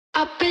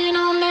I've been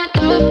on that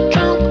love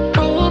drunk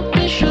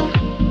prohibition,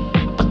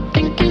 but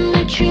thinking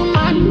that you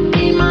might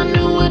be my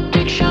new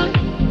addiction.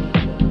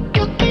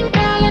 You can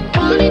call it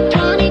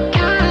 2020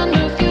 kind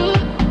of you,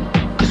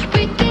 'cause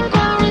we can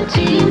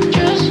quarantine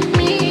just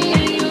me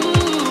and you.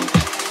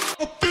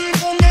 I've been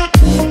on that.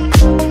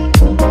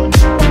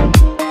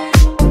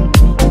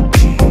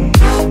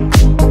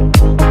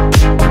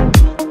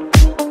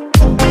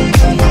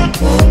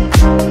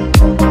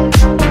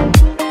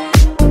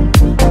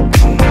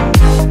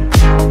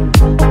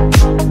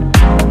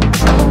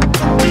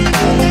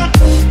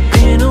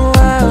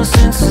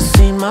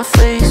 My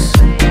face,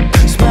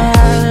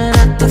 smiling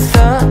at the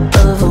thought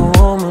of a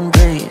warm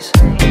embrace.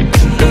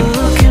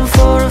 Looking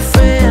for a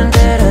friend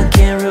that I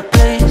can't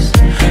replace.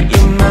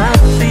 You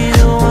might be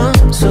the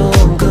one, so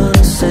I'm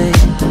gonna say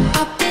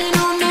I've been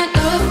on that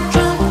love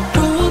drunk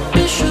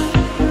prohibition,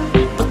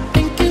 but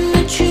thinking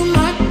that you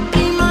might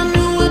be my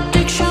new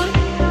addiction.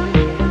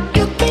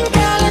 You can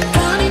call it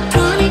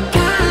 2020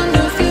 kind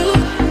of you,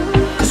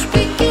 'cause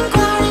we can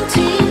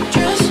quarantine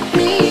just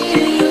me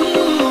and you.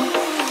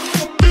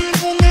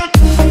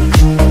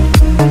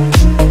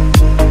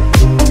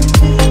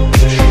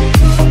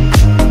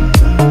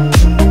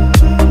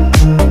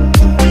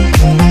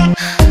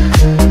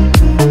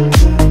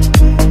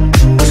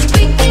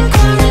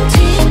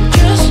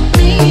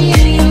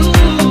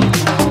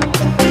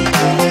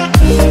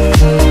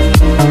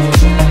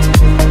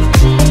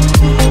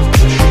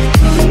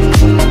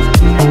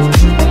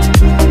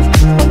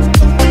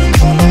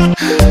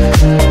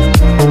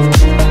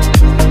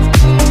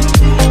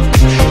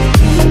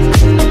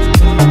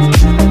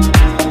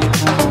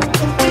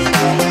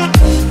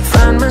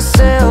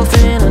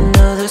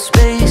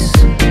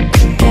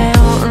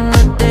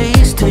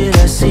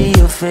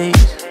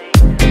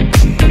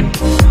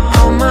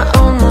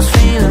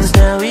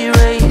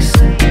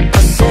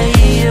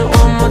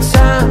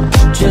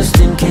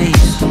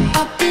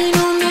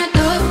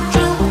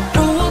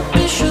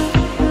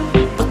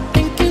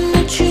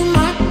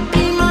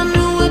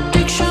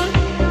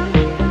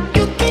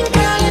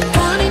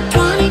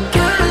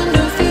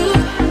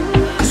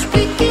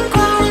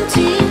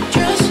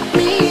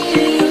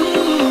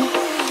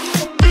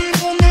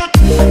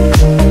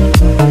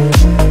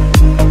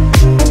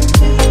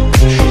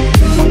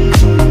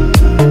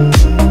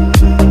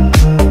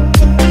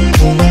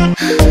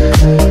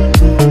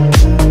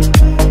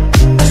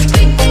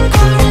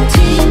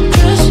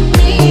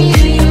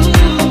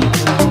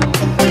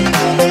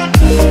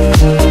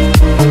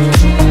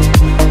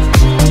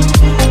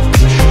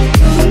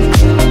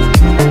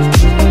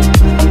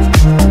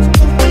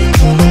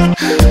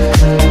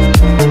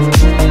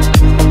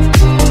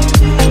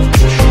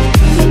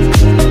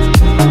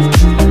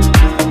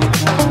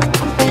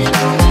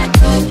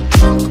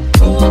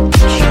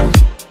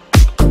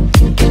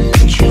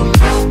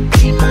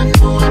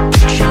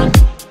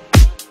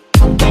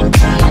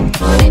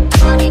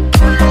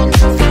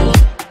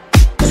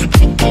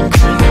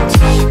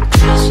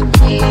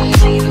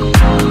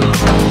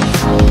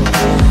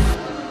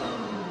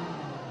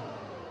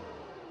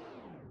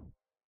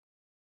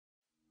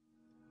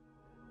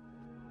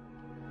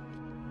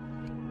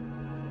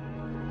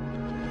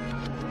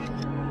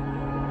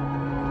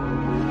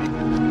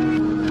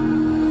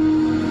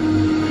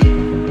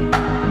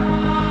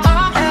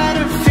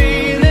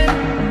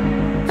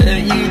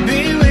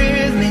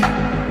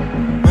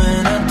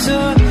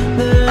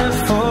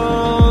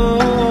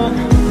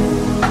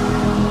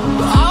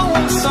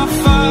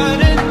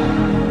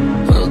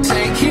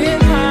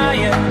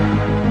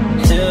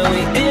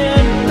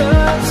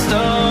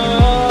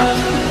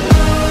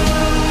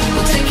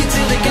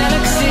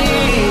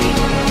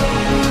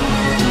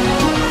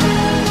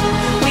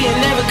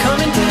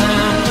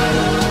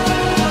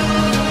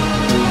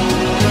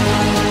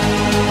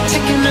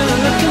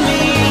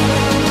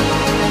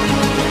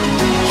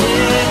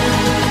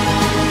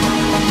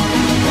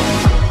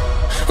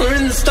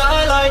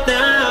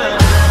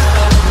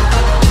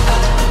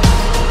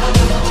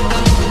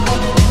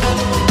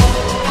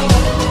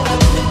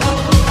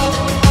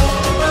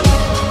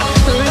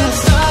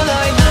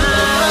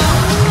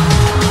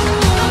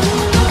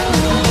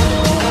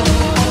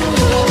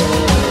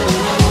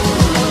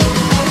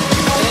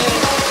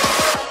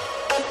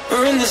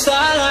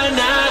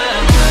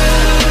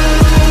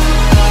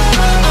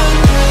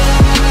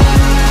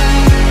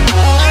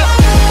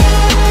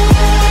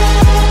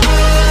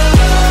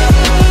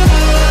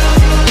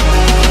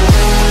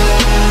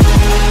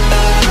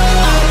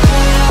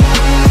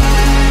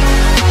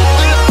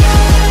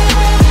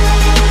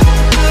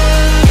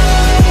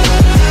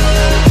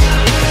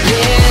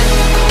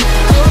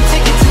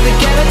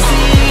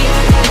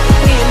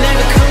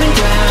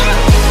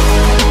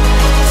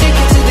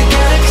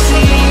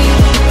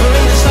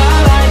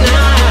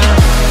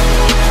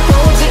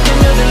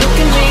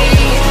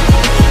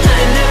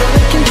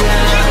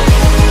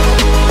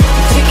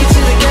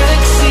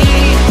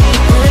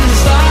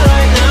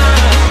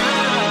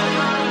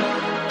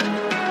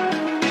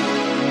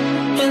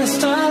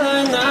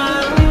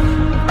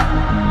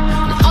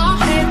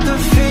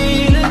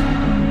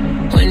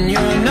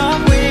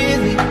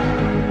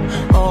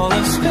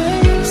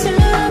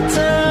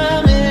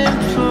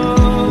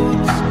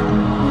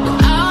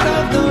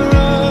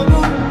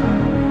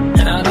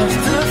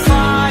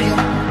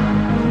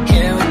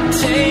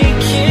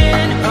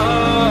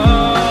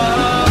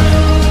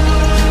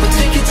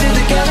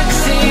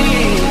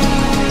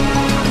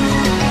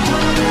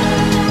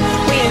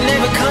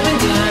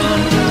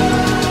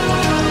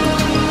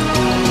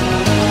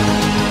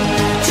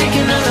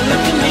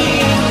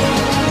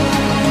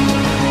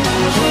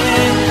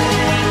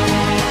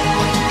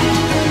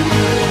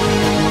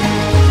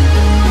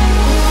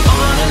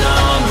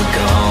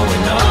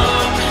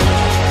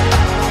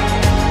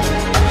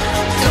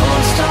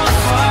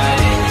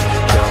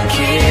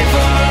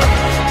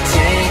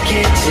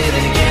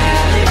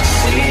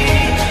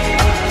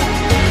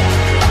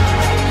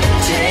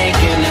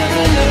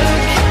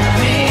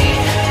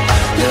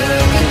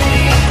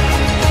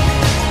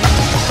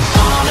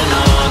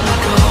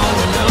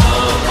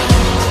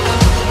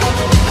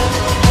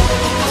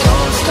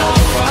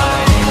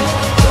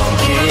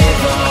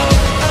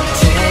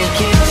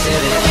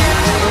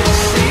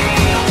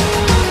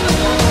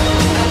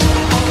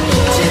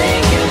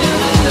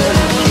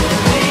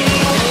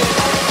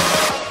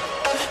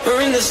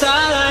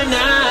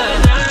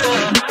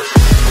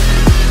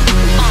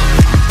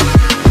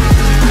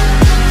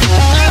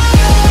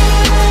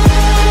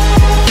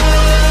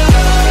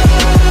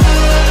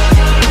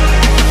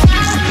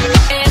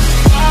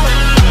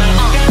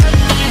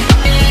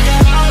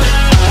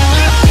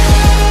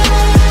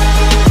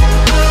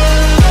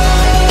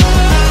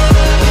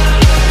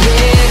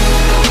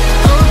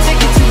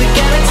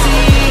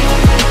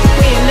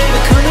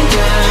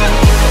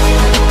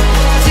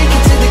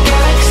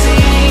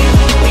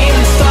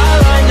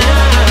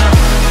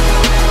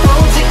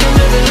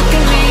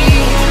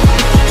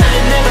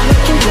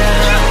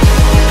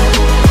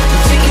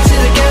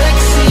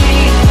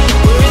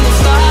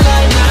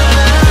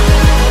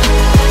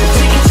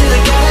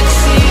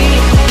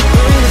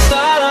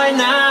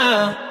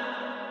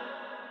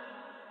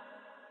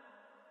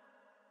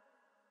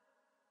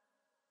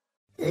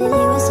 Lily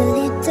was a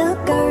little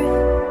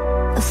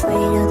girl,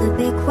 afraid of the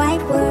big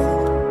white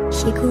world.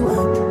 She grew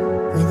up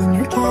within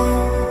her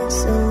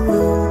castle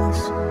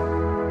walls.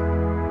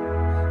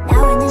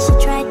 Now and then she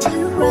tried to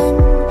run,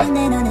 and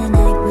then on a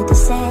night with the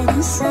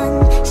setting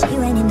sun, she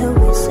went in the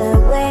woods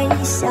away,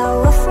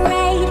 so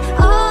afraid,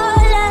 all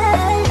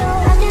alone.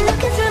 I've been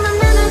looking through my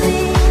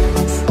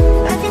memories,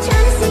 I've been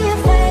trying to see your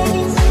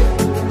face,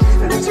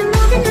 but you're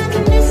moving like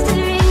a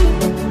mystery,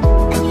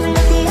 and you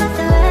look the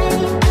other way.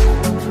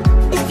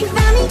 If you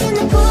found me in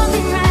the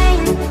pouring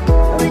rain,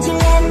 would you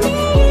let me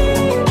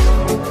in?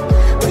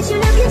 Would you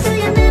look into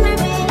your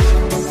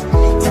memories?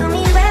 Tell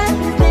me where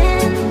you've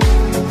been.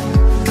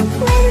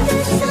 When the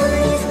sun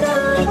is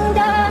going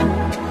down,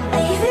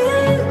 I feel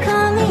you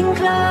coming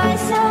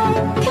closer,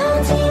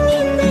 counting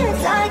in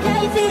minutes like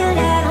I feel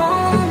at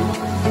home.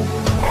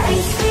 I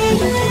see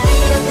you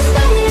light up the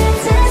sky and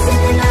dance in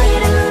the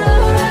night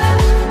aurora.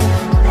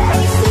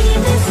 I see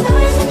the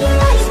stars in your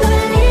eyes,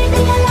 believe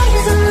that your light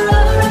is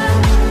aurora.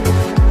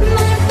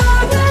 My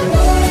father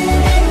more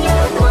than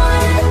you're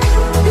one,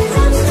 and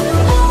I'm still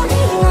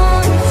holding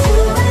on to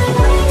a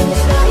light in the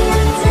sky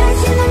and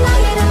dance in the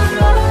night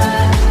aurora.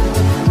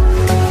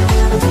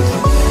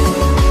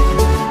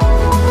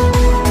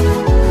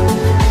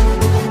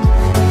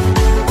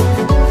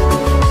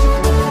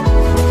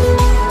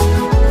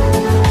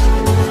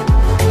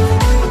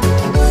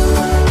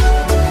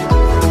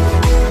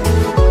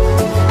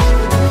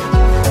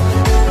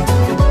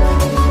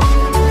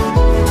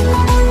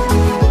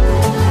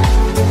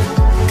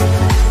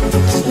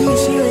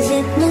 She was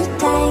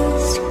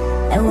hypnotized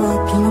and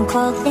walking on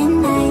cold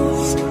thin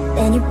ice.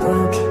 Then it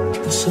broke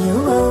and she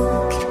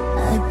awoke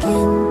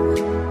again.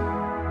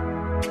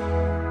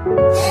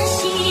 Then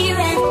she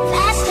ran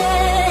faster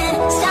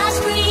and started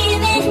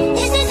screaming,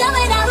 "This is all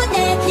that I would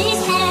get,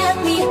 please help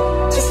me,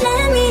 just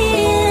let me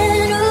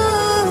in." Ooh.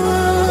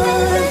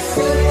 When the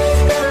sun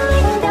is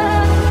going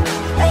down,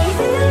 I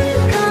feel you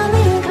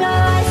coming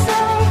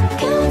closer,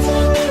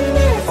 counting in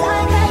minutes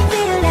like I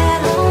feel at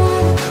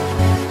home.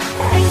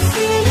 I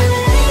see you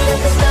light up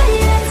the sky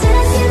and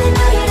dance in the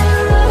night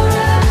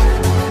aurora.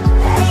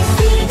 I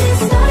see the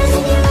stars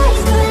in your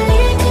eyes,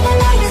 believe that the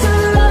light is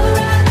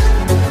aurora.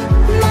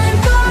 My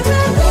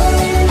father more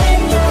than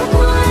you're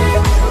one,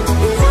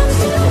 and I'm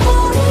still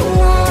holding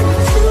on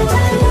to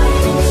a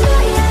light in the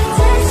sky and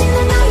dance in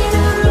the night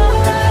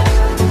aurora.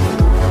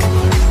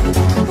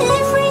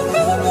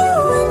 Everything you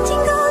want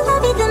and gold,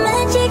 I'll be the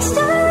magic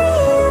story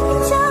you've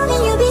been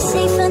telling. You'll be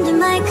safe under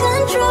my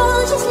control,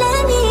 just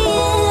let me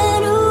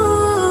in.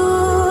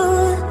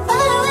 Ooh.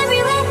 Follow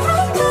everywhere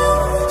I go,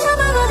 top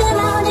of all the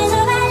mountains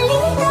or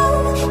valley low.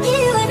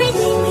 Give you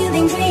everything you've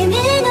been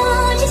dreaming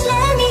of, just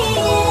let me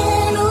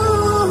in.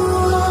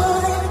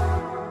 Ooh.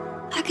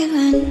 I could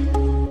run,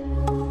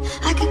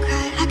 I could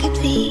cry, I could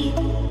plead,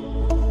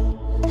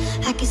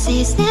 I could say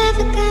it's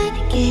never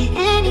gonna get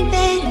any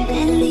better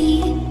than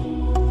leave.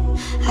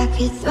 I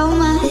could throw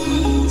my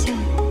hands up,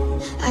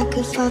 I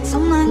could fall to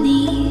my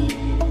knees,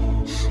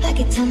 I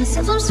could tell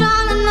myself I'm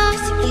strong enough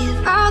to give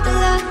all the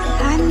love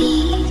that I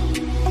need.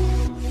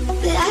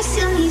 But I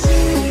still need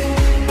you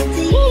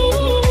to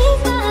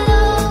ease my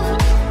load.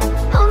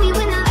 Hold me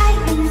when the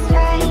lightning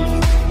strikes,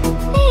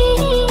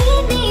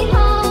 lead me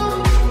home,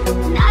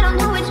 and I don't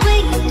know which way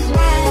is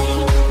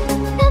right.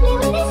 Love me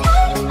when it's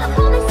hard, I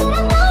promise that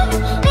I'm not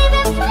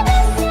leaving from the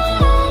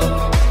side.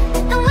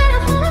 And when I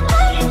fall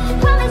apart,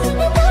 promise in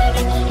the dark,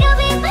 you'll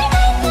be my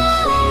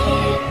nightlight.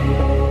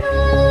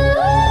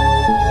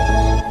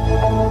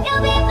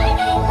 You'll be my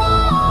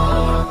nightlight.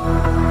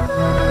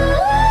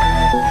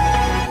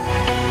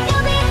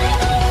 You'll be my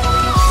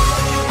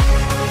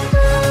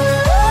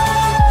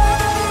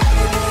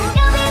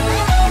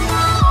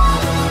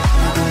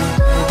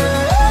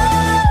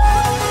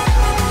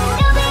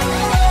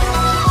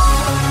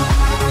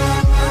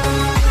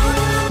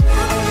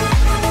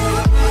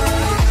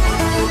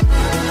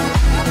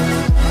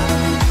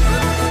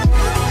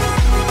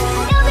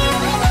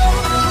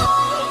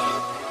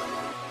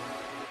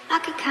I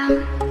could count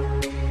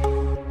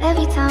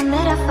every time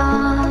that I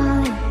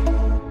fall,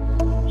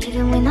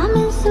 even when I'm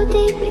in so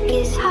deep it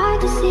gets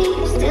hard to see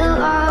you're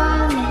still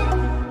on it.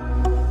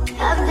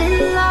 I've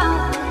been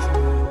lost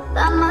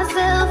by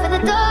myself in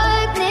the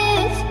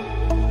darkness,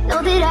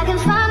 know that I can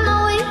find my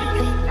way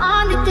even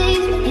on the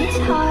days when it's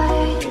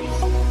hard.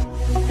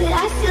 But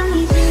I still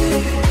need you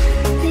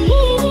to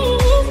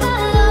ease my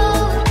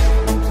load.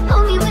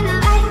 Hold me when the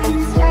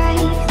lightning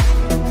strikes,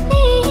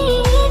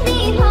 lead me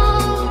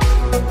home,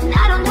 and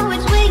I don't know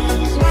which way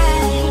is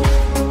right.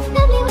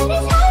 Love me when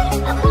it's hard,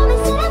 I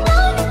promise that I'm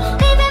not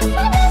leaving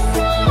from the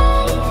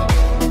side.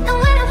 And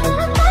when I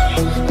fall apart,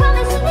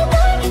 promise in the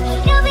dark,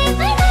 you'll be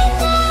my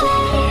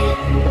nightlight.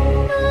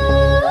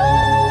 Ooh,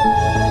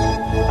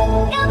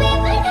 you'll be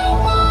my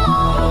nightlight.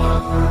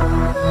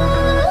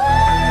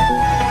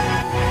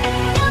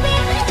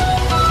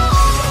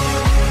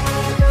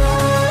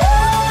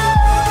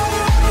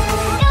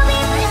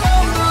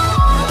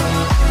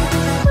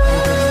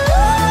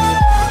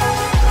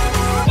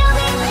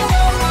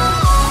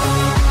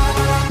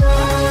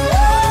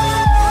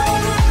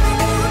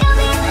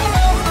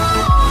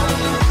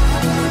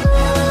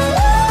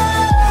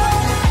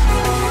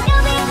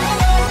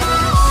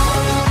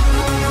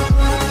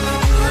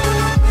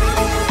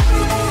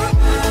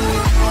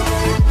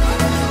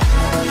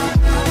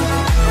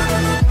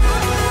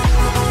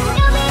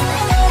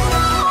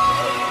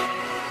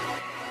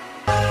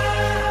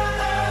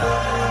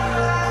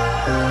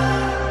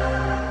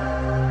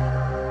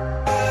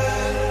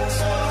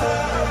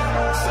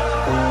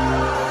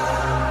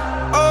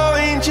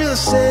 angel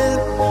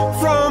sent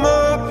from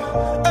up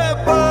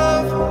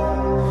above.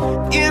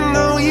 You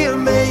know you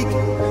make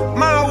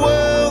my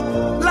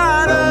world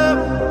light up.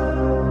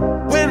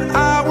 When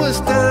I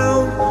was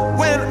down,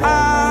 when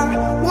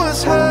I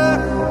was hurt,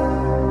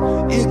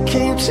 you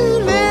came to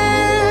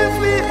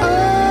lift me up.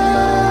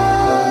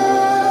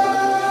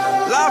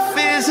 Life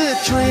is a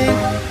drink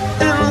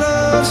and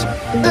love's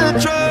a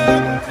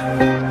drug.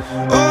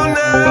 Oh,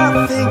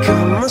 now I think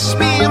I must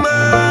be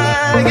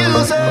my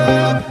user.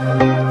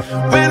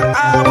 When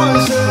I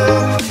was a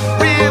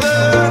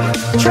river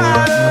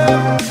dried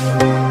up,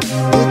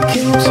 you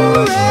came to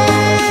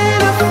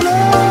rain a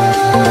flood.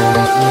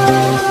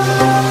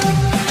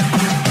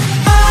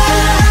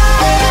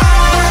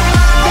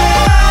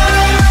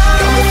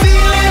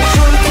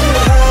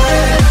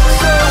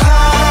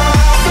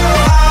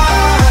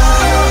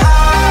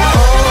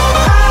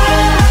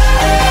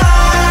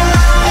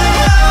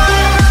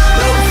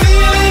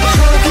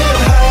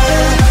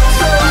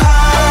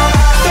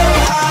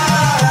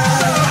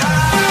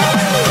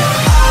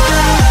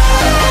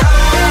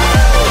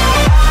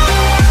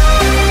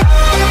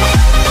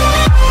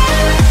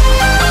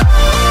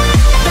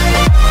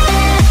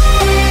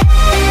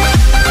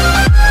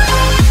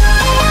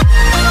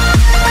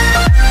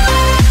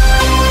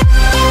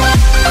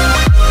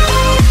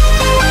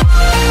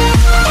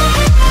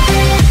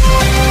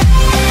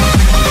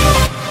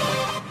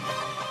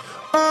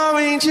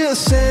 Angel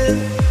sent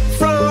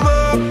from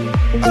up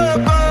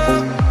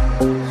above.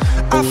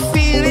 I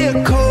feel it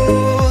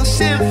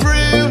coursing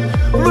through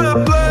my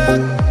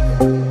blood.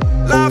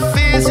 Life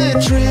is a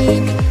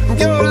drink,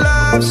 your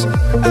love's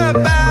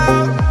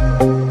about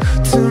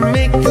to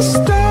make the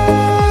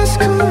stars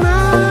come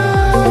out.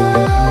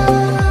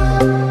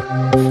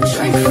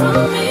 Drink from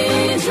me,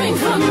 drink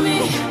from me.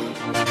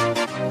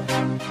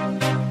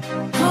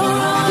 Pour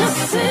on a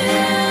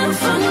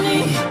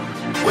symphony.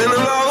 When I'm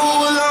low,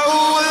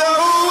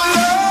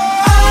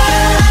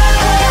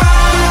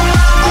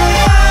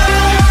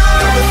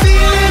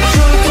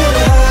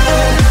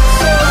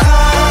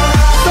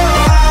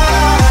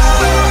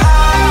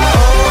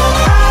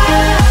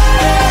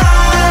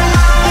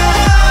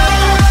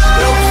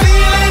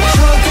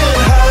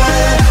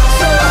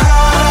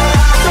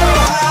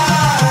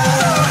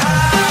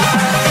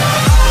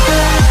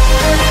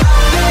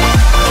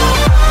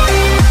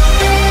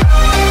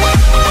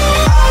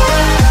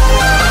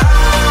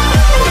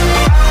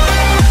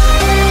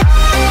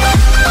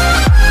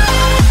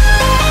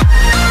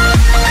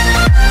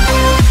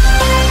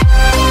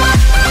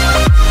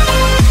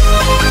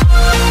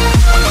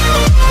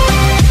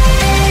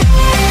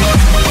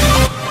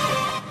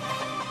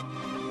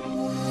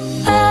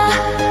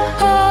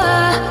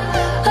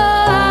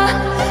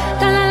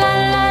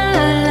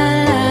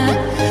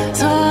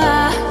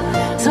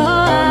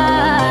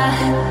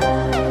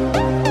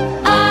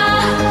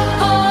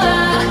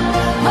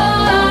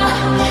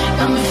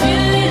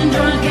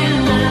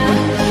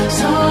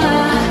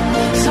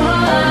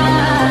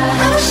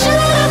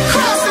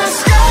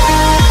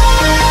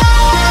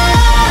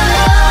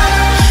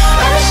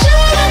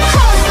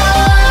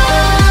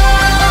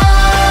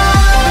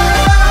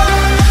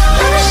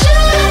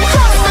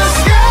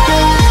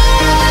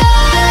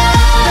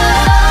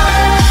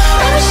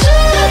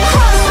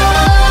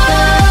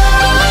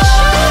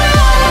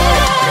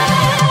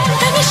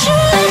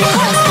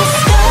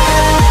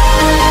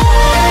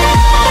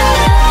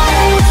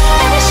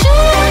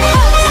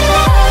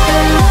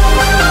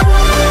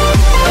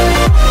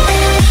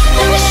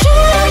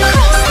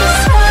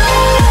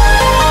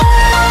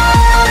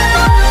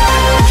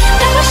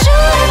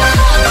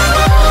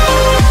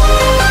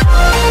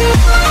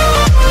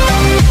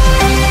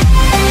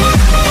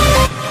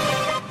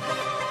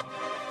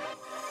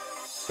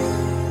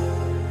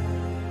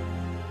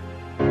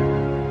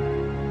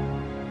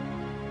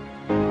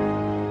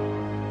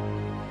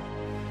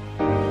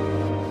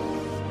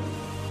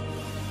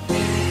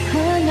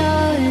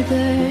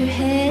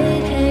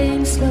 head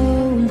hangs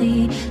slowly,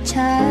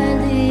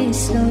 child is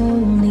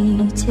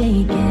slowly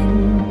taken.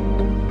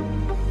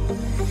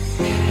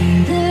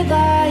 And the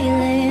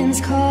violence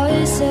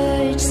cause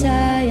such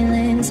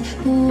silence.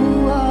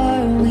 Who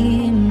are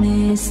we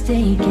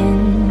mistaken?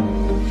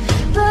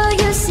 But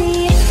you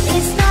see,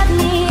 it's not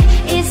me,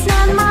 it's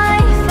not my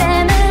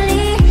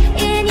family.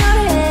 In your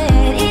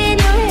head,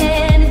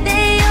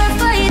 they are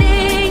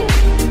fighting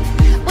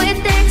with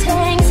their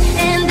tanks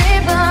and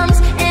their bombs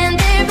and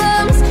their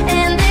bombs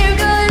and their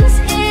guns.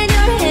 In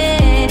your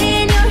head,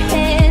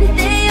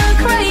 they are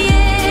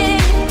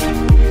crying.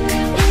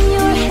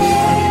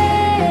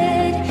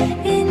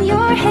 In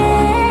your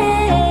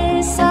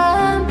head,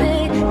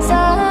 zombie,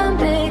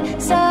 zombie,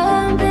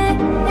 zombie.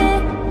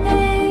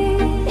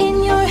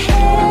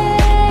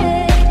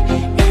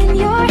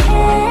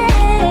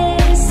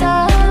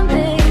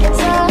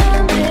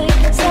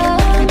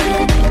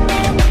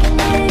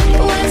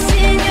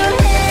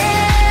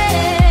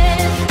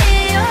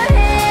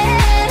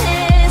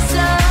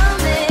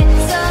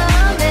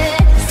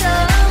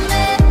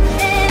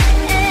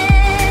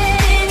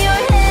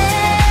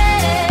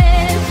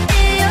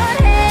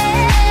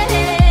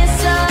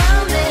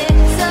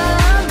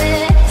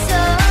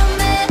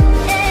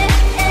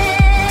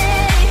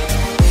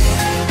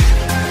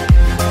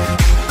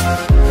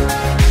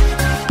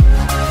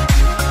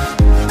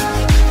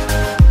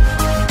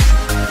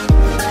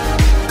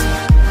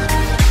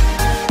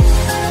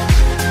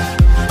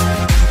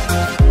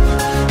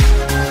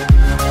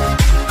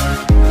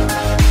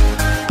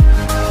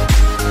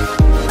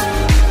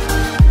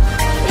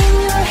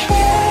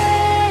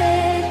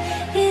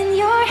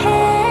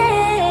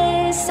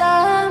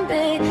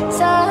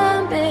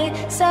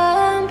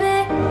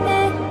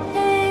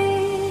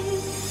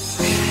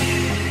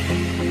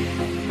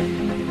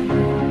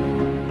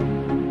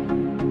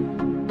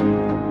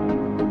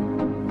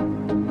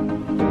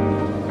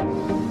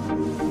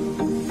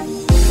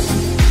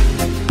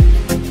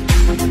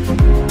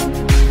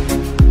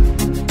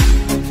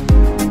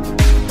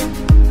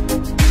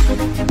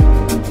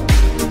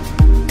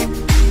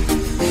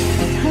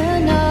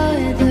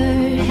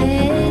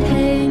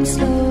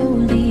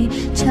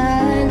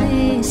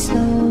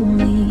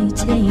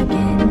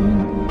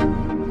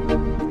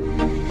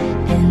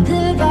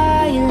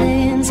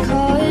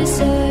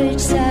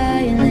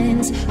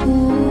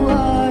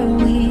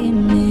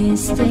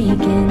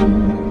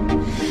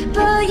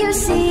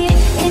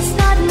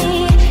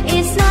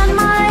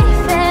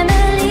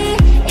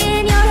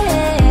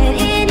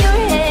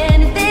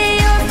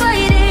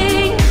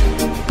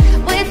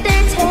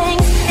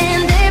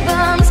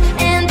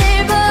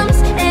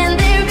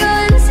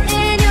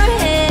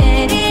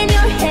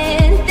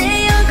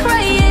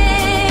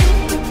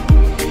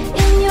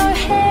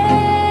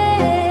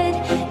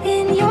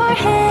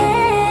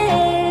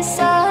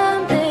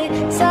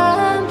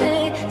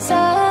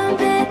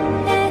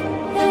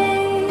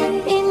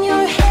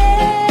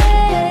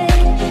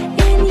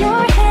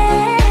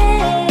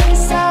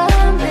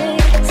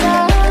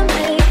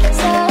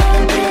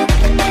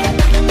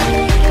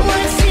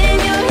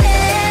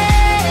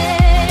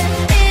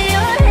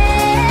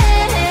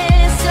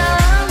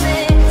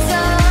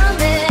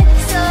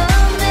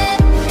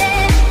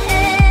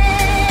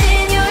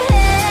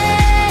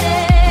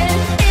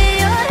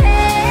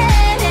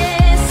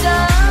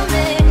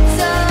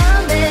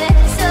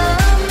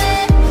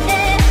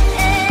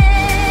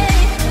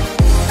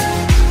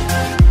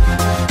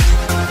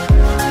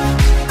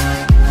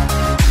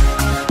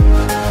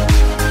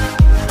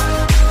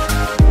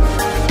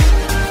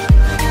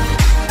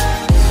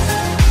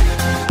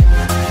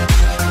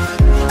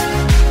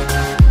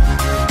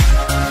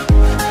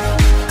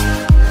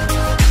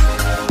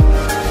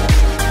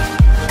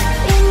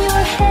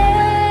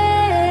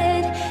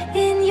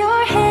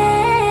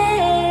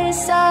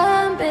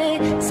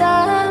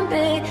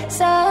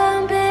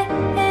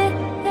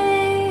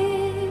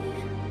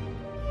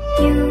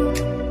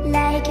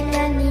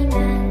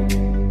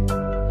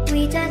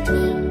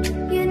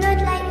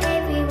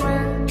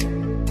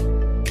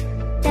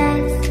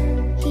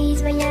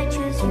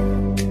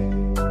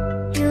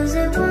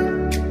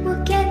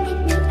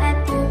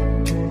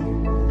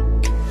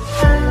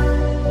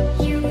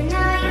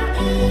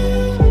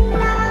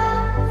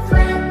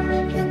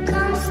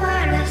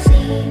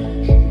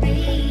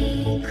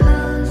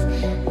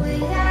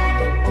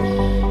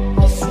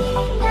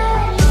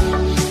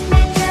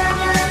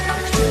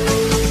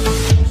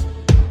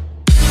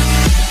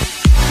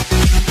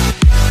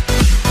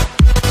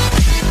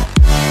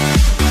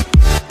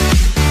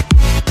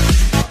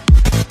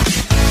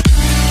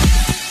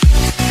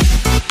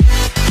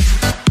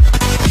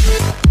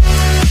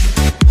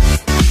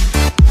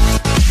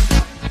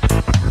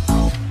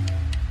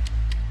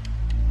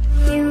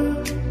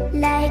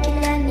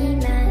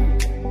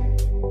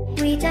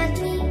 judge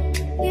me,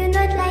 you're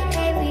not like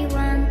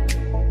everyone.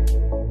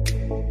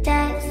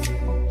 That's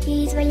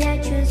he's why I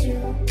choose you.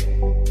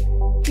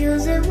 You're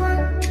the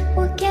one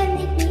who can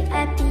make me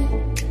happy.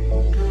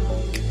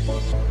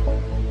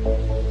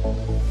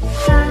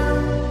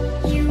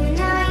 How you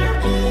know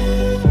you're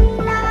in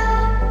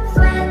love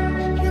when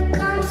you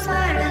come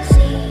for the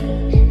sea.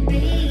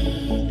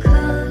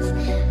 Because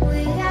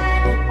we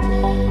are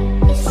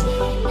the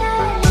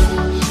scenery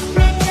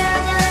better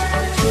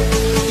than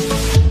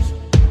trees.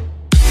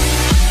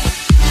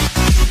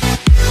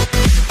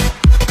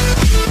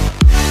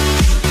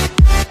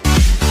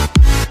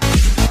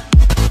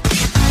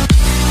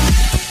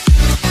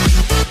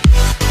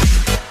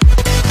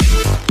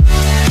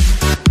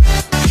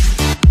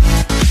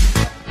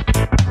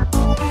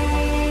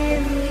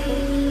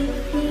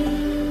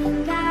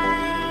 Everything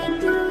I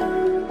do,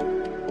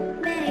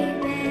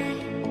 baby,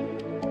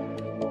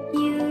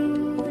 you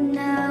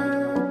know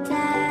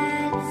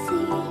that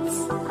it's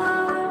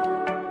all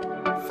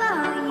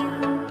for you.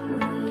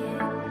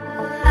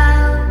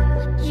 How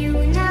you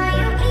know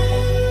you're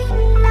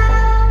in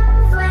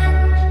love when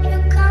you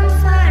come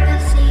for the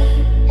sea.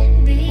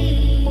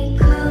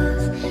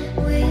 Because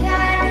we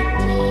are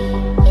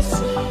the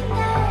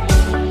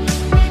scenery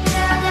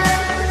better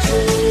than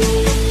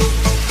trees.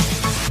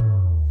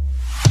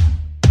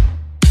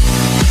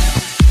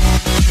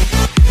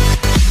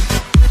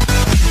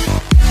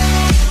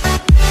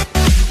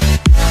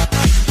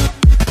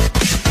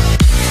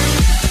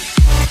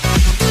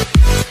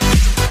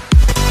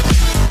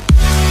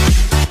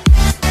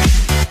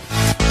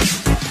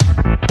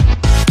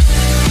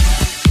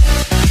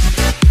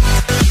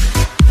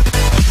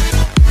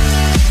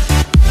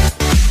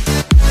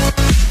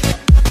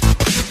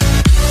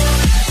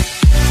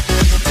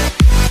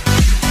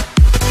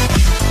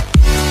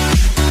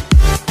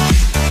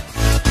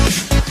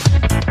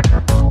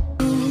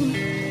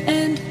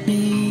 And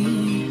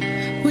me,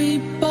 we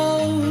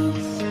both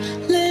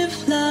live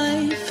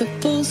life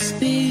at full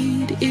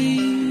speed,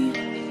 easy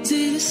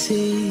to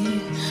see.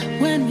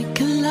 When we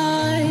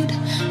collide,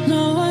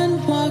 no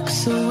one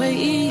walks away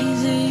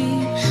easy.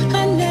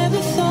 I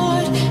never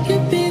thought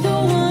you'd be the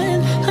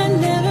one. I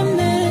never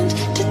meant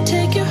to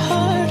take your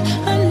heart.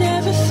 I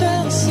never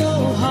felt so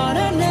hard.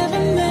 I never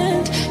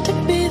meant to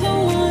be the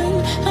one.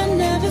 I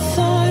never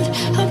thought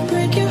I'd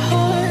break your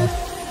heart.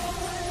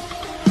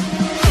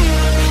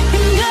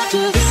 And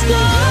after the stars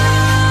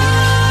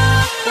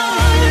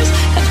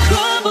have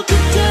crumbled to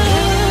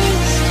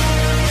dust,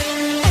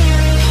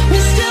 we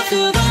still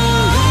feel the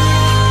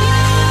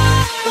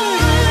warmth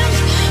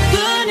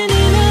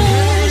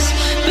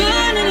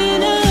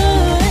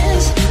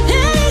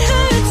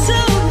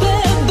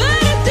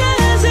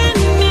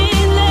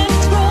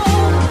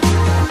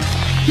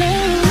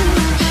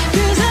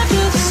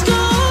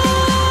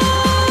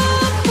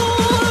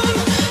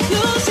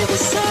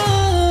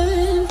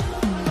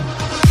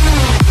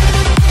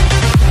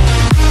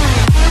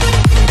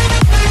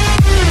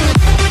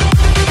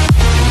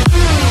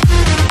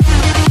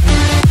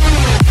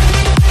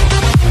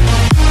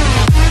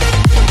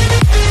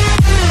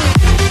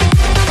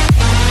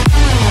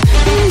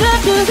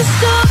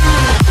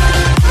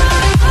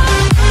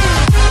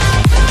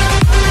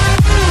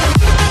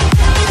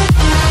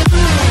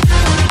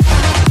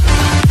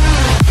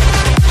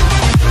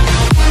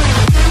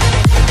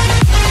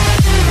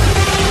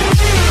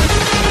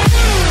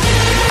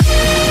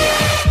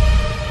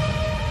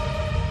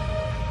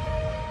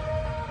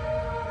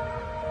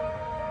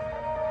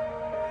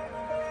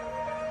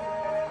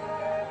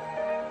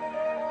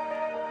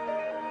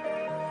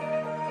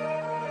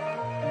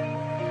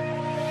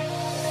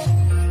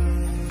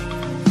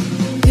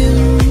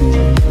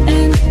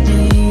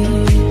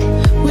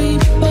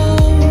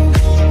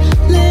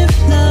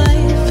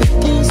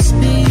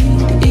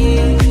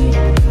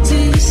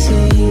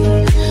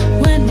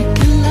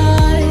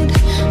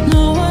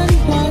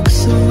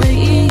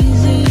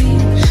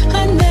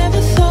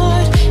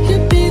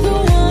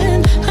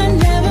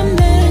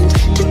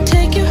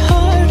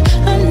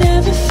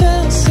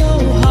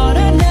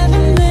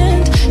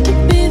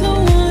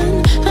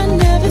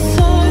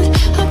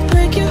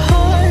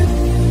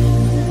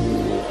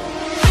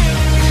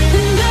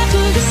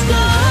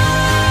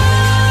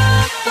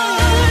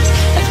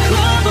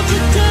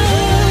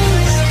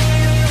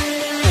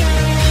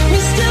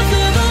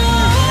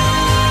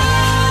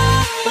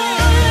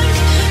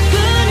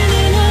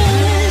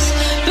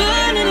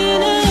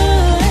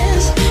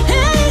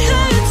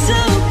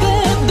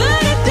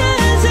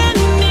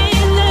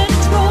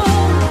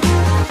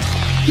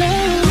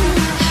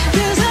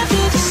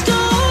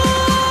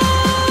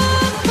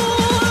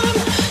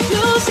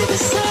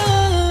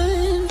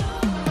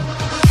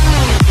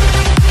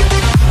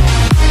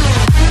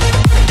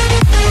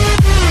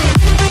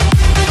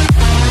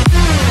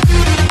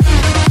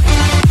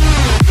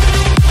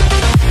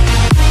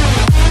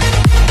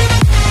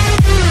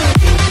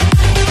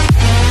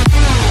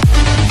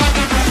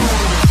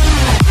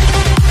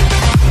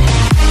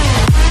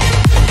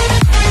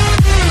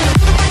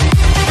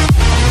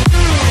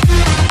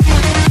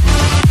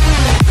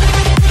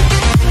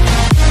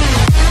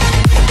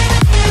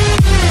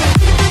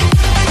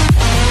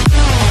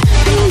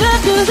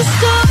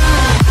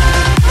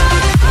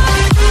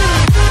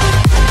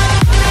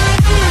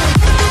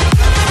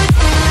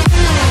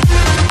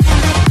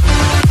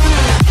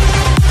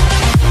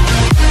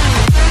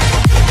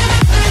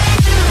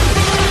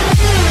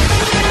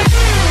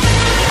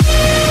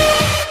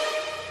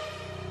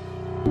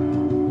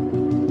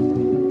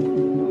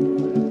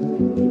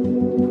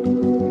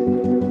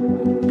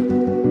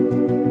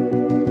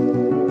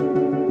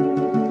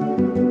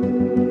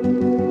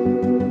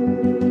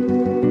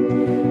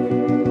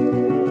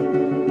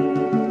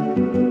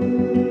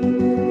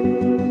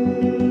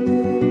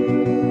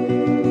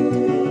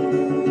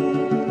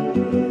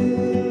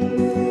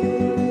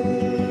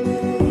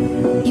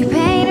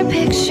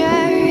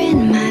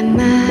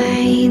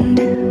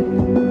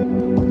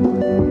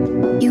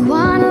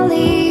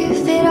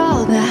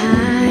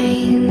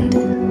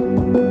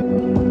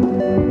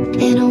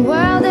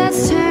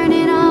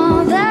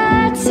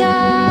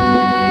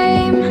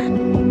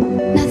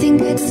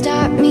could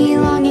stop me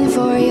longing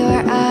for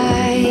your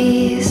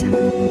eyes.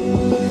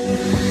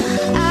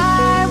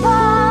 I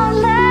won't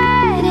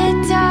let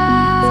it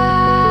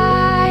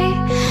die.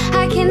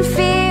 I can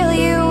feel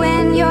you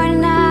when you're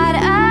not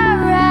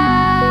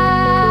around.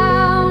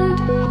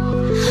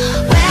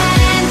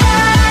 When the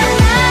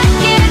night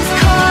gets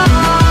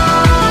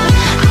cold,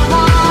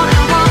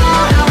 I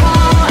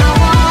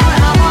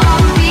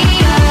won't be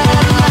alone.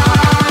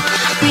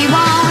 We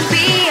won't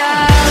be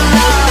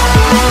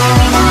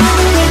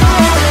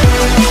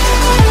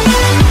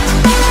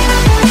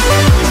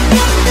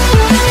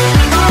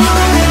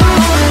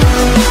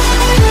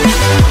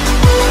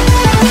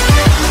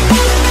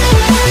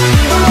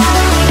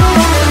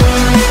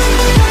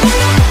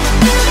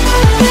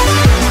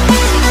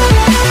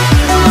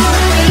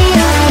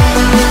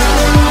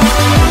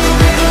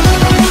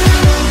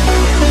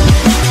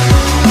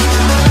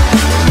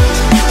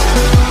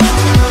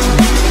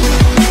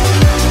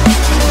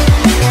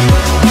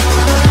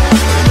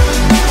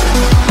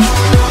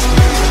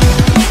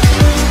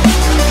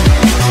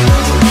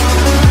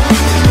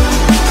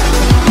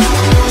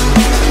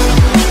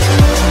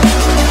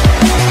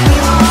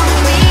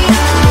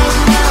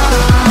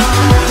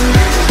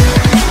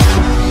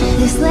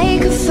This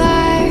lake of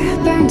fire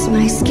burns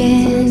my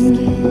skin.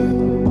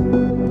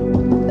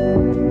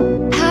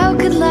 How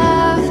could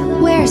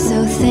love wear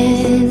so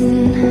thin?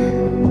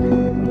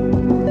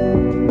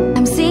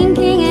 I'm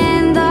sinking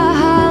in the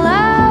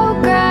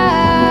hollow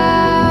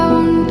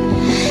ground.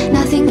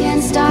 Nothing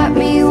can stop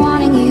me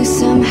wanting you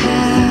somehow.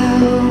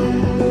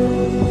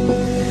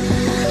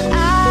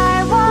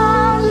 I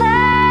won't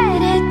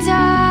let it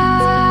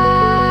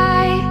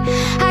die.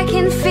 I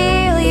can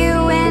feel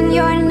you when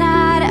you're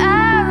not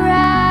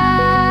around.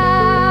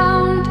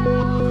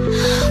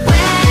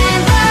 When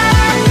the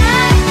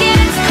night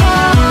gets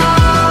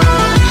cold,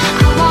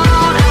 I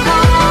won't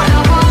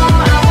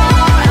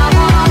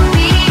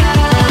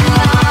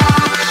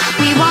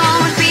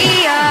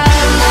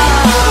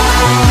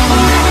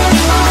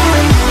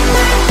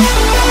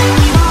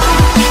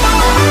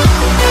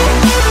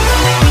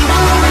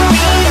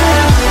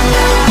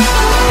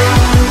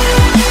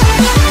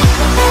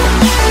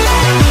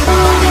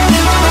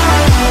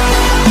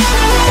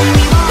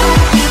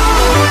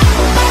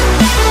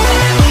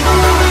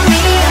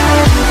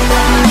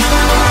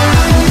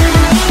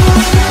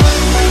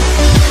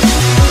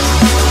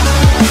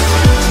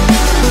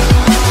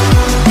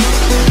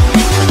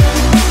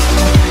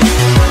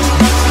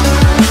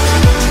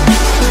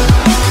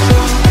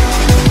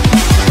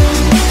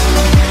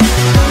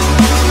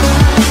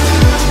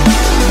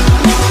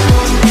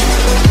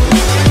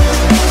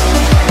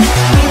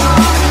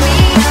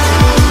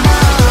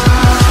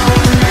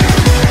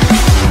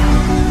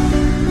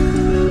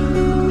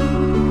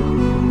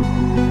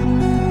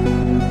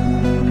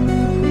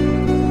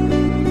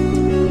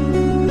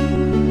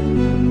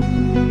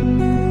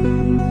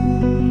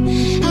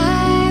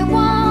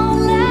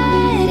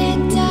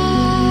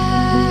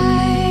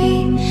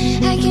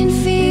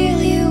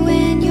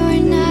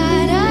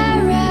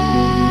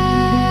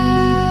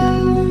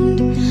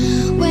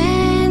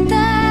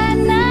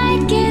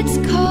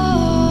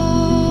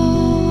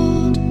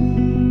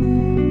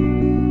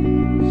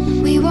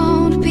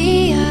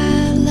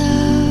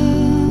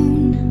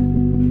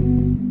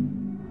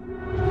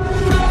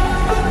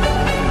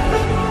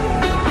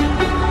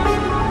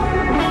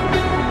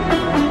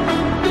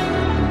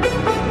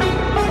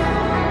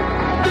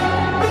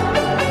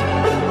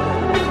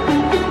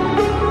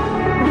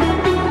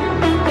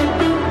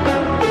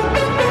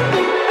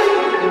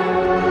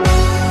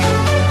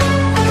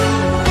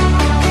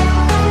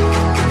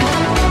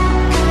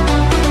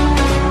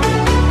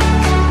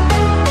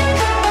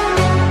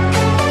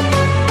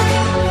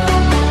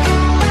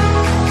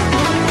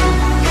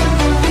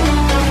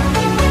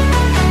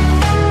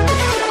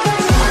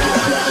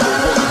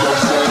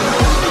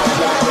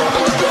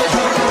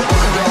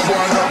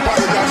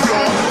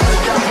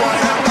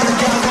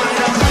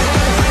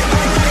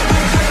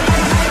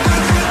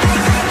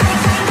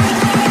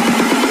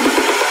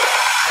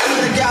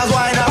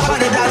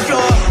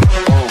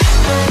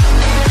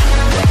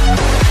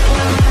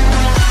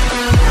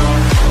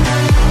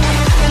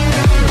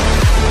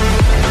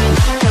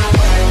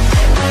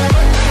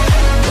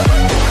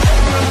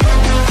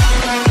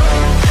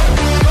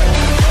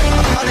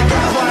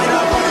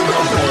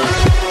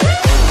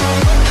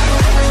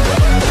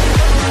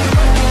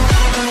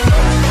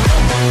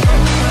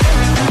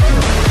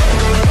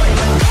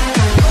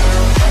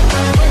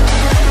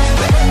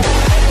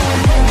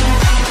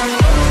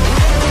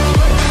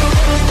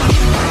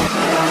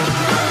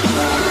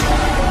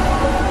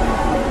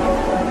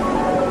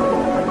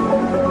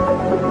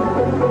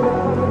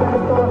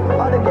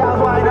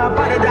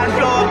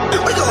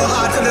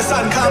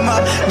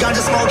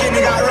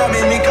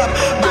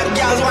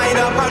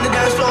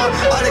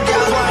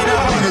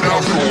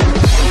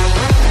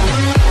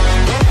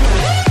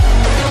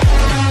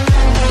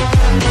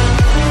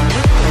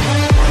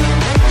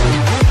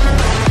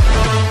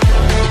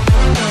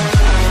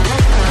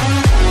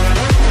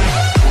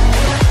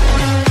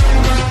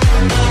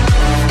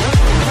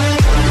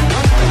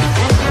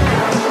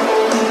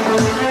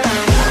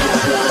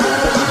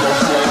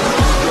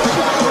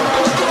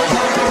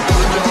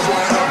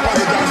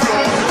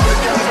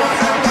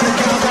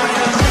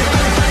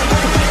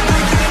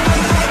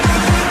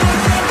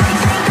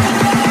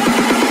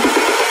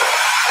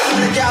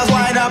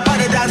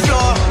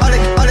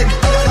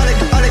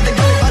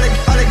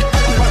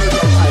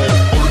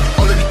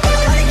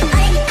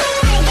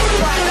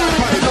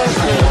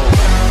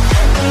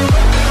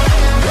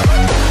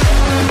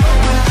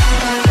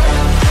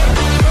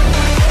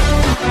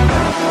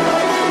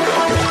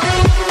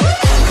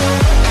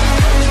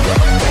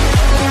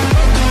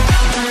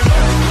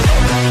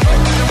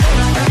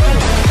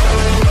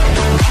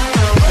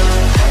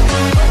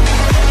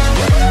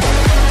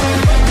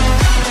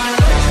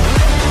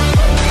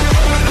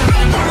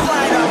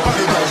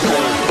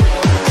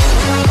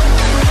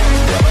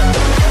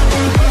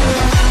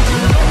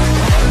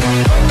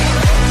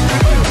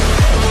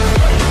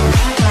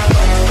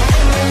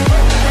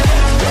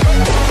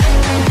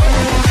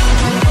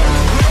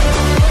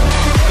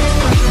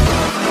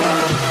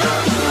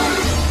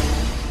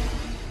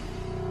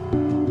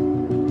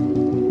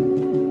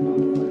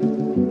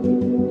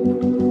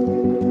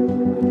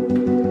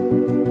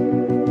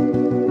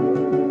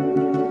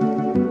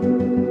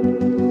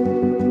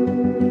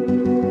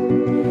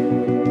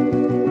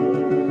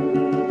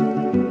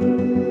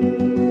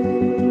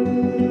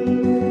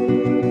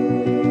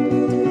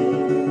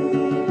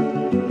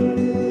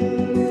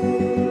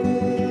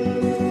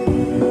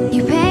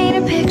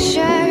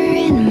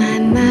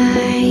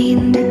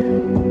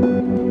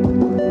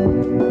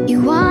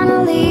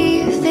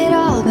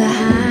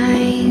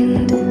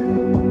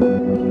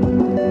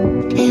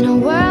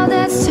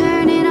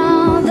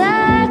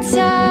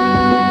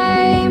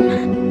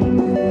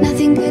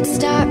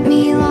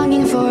me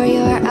longing for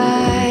your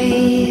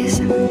eyes.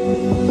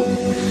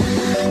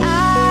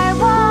 I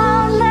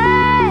won't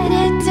let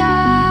it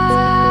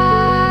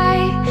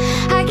die.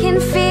 I can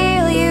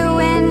feel you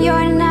when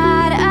you're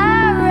not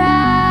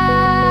around.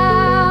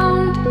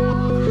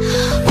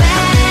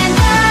 When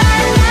the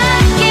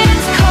night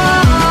gets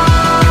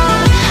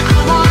cold,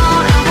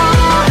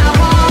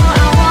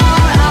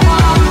 I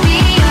won't be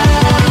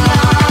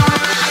alone.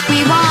 We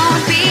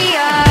won't be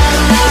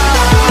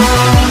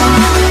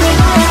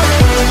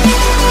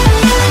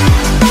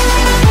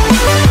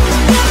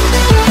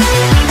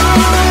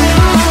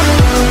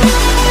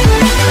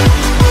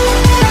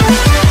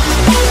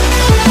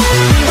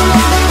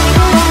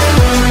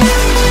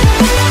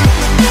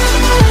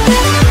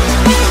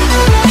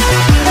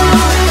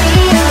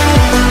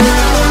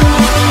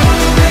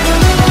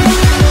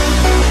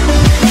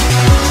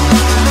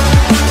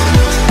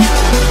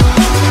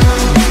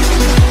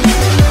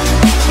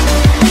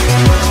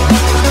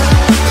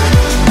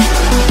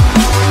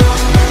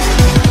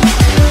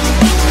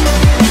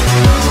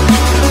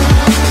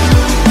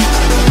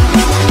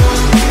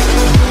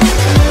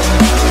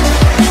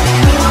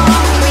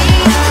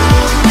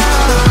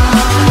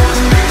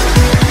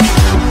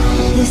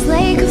This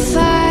lake of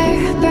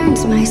fire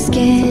burns my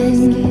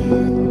skin.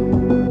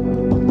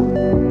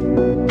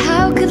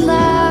 How could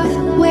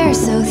love wear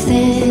so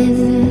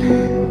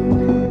thin?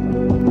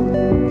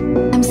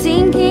 I'm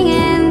sinking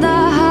in the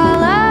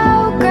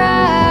hollow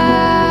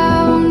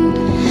ground.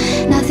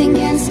 Nothing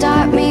can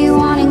stop me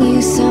wanting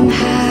you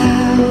somehow.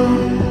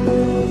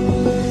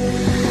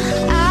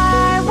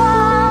 I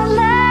won't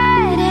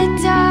let it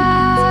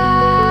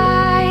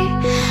die.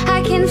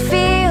 I can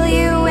feel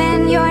you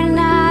when you're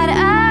not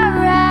around.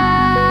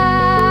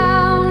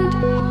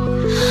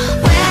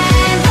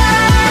 When the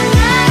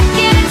night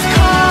gets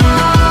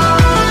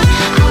cold,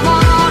 I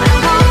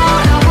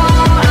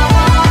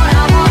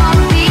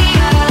won't be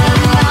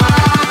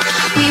alone.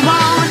 We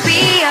won't be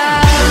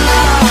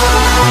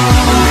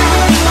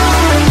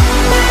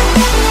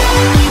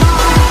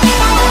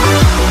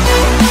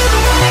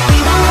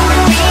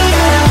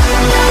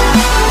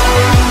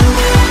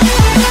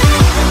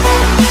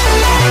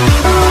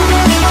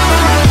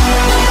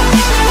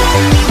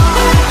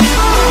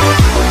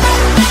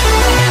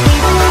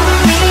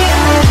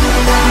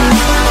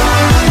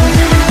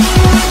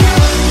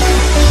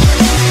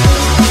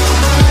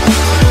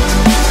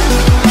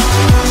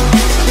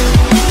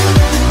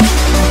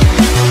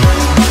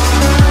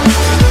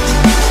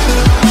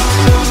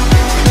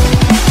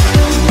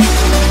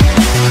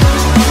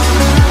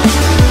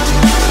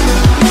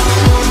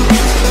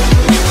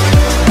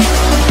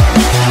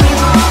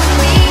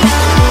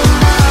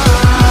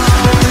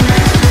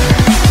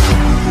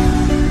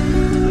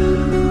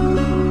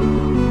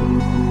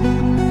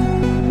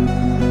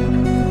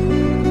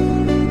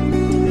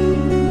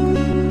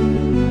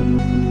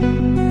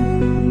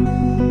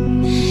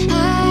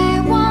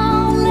I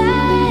won't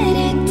let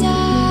it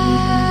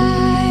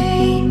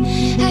die.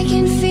 I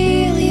can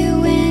feel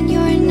you when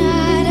you're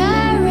not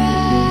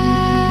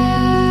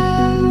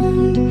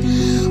around.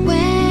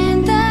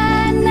 When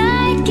the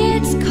night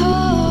gets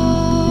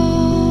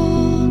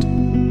cold,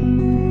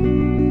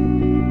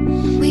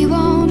 we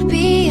won't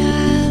be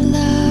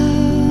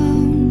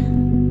alone.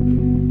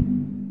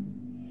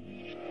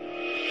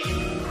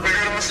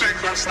 Made a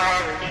mistake last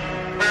night.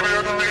 Maybe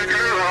I can make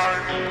it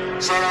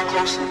right. Said I'm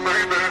close to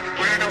baby.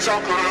 We can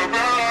talk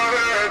about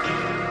it.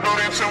 No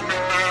need to be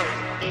mad.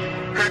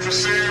 Hate to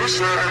see you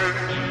sad.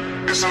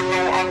 Yes, I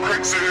know I'm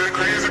crazy,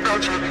 crazy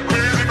about you,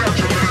 crazy about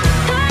you. I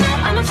know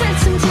I'm upset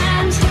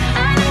sometimes. I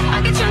know I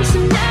get drunk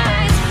some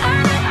nights. I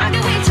know I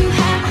get way too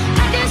high.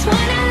 I just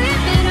wanna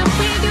live it up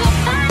with you.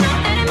 I know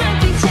that it might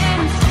be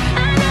tense.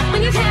 I know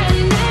when you've had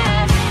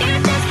enough.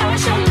 It's just how I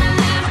show my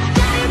love.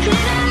 Now you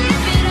can't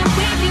live it up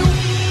with you.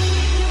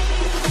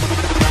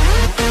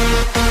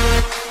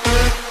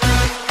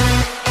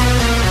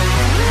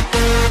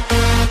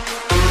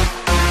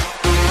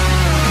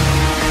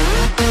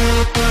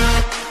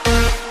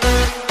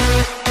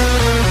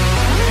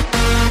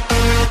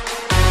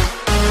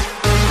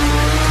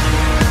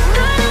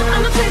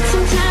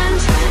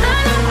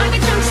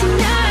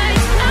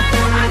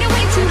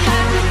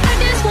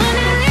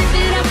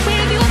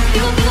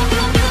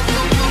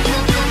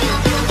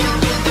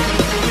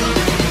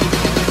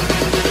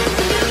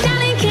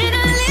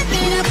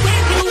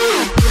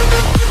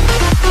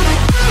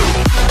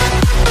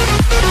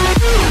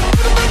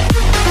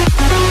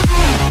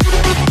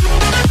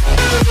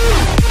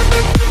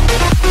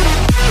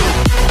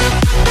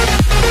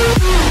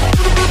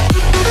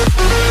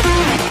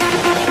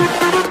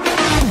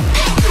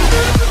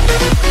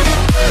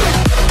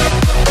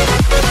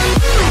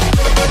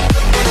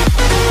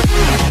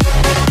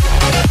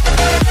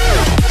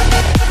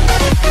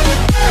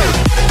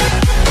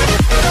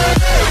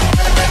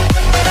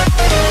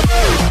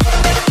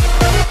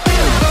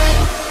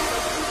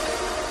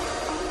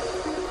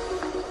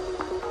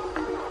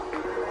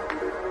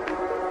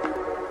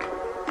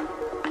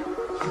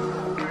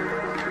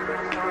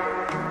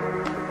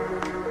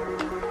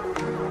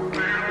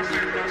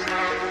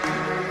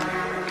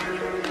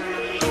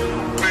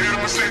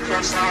 mistake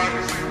last night.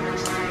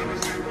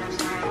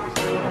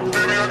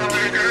 Maybe I can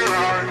make it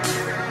right.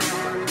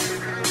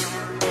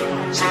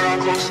 So I'm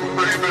close to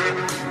baby.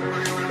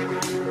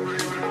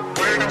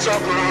 We can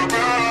talk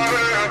about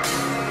it.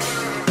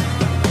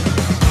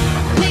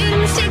 Made a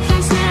mistake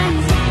last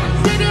night.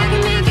 Maybe I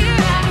can make it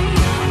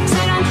right.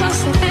 Said I'm close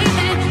to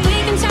baby. We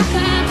can talk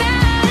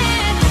about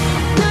it.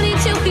 No need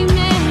to be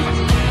mad.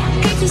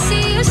 Hate to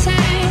see you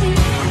sad.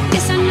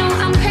 Yes, I know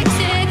I'm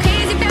crazy,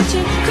 crazy about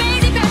you,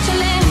 crazy about your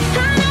lips.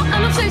 I know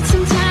I'm a flirt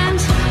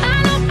sometimes. I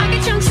know I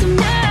get drunk some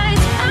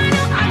nights. I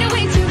know I get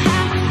way too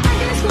high. I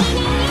just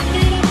wanna live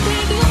it up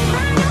with you.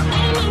 I know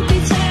I won't be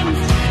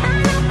changed. I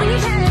know when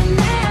you've had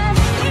enough.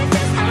 It's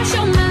just how I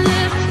show my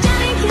love.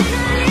 Darling, can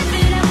I live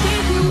it up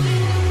with you?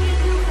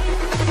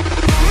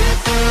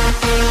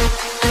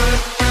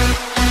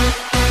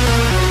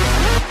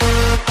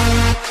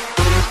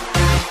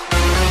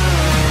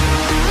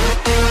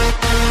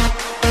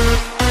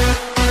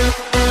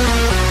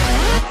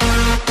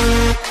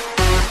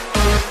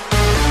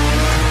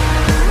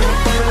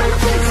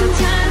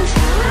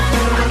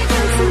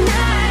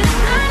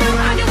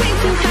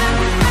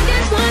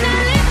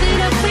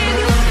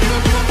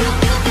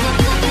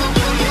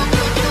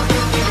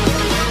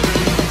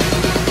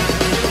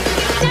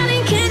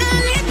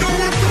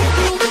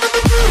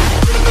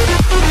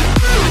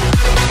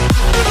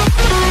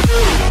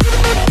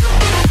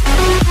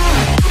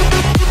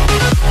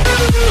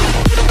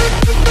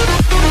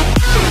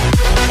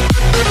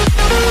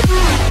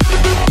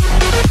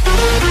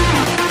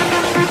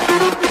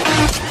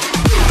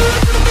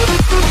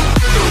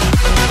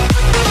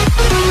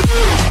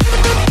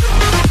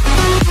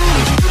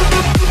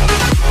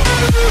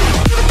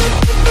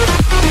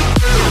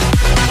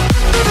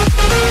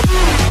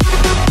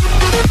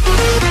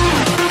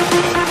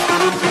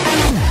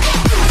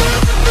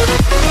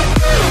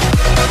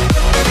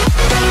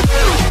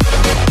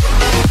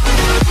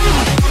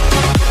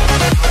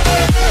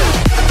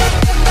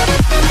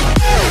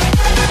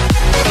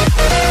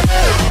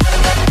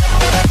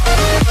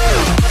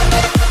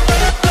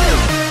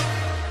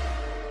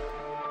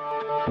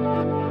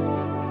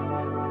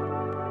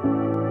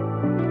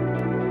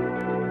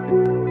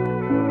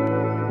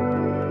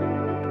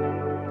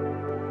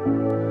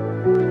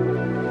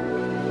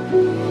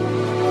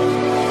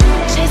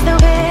 Chase the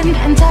wind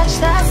and touch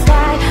the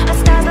sky. A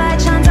star's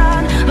light shines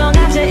on long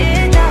after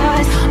it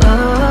dies.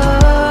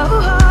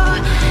 Oh,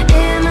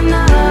 in the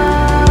night,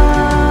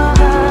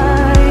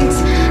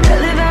 I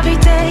live every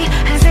day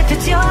as if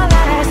it's your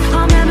last.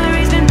 All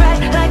memories been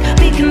bright like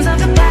beacons of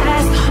the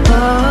past.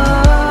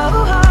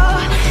 Oh,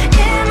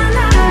 in the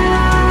night,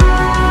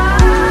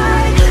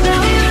 now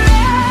we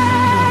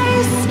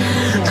race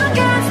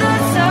against the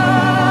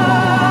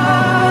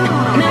sun.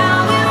 Now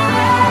we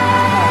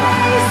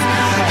race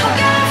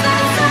against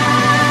the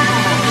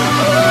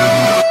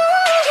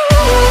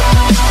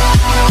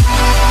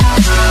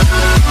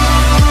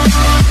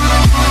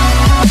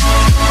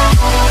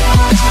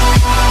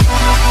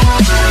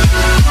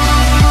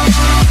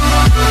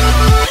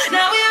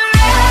Now we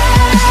race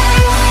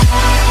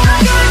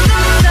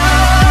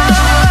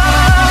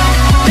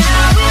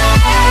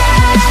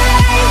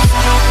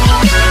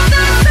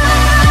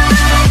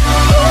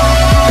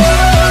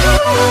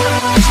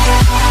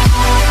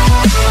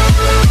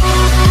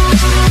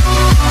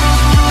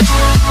against the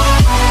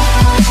sun.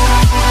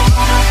 Now we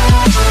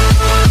race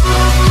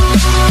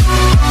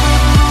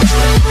against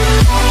the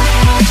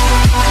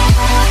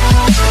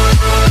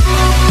race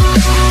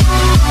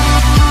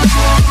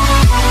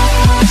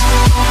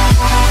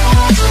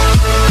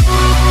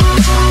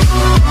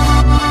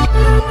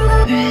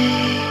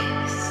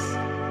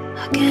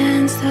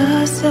against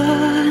the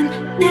sun.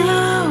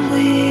 Now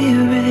we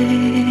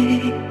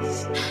race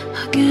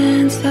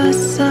against the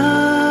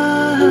sun.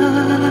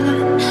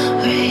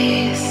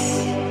 Race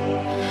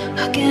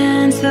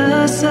against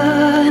the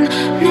sun.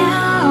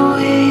 Now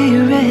we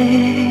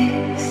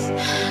race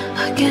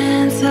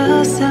against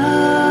the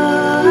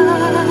sun.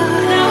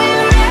 Now we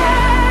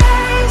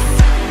race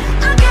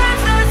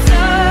against the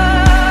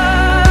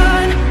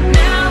sun.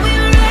 Now we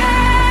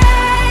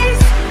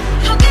race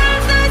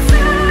against the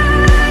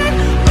sun.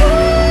 Ooh.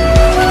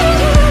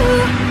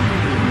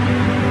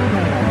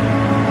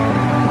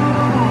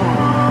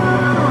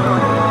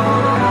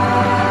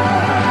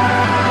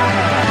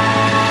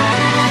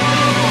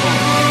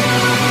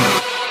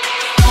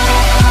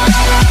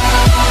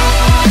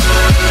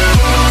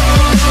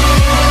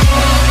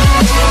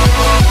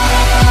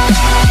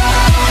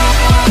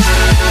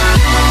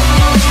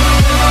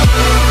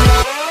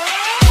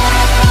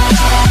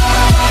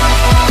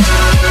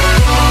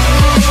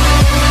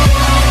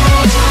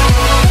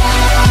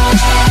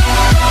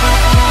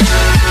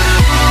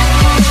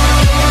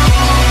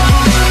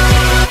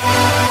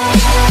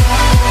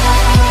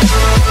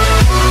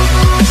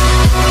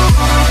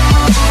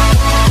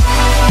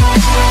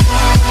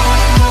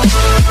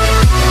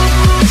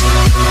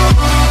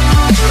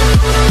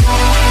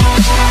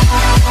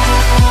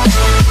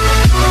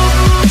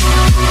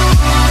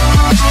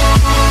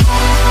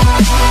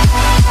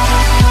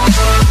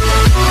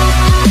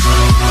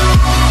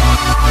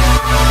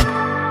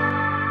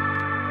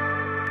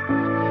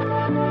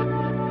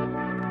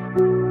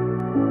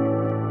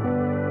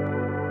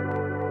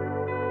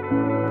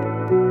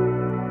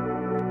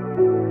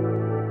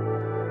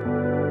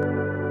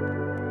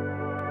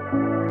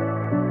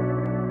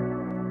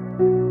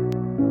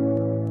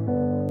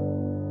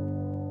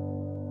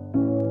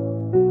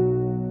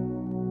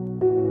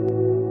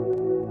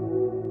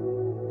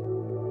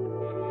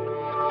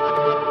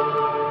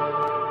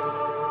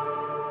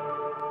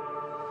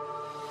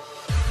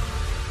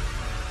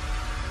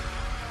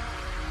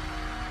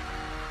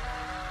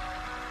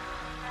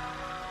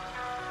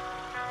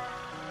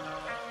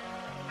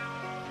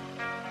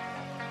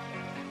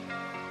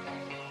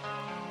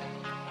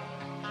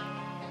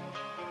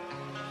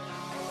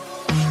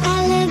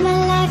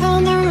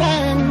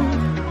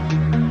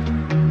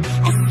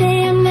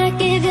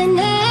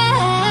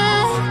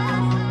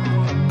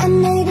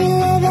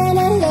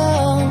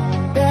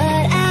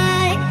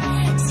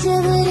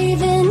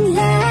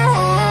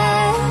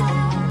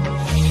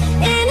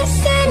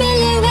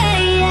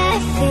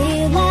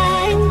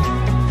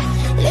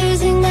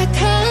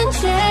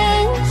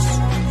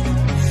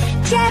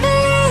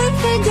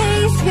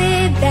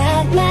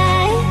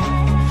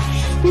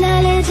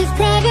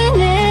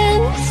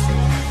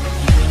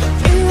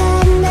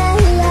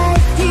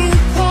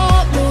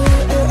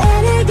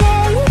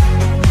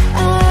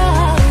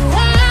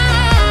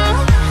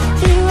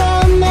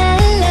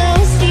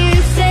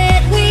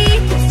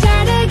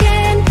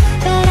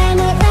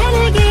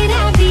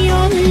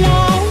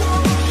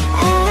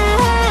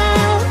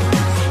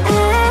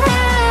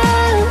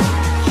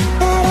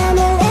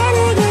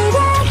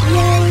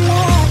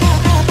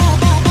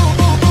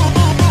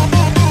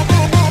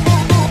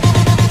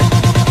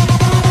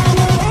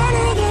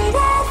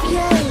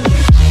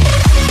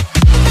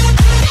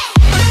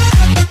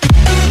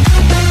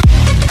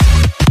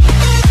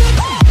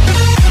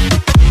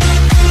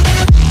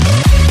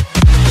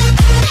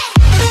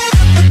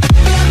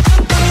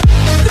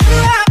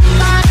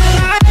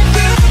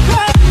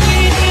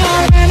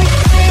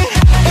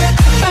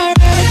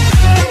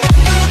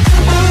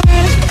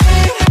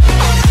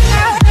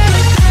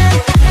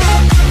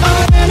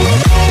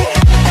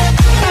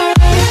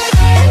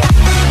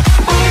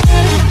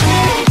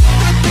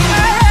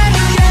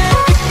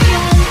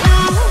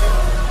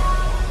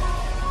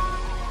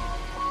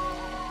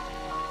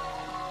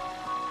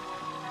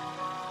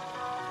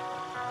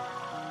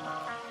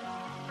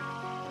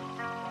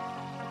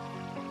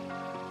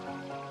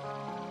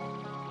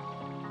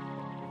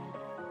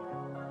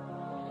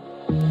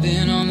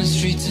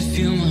 streets a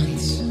few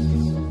months.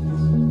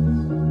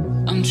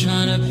 I'm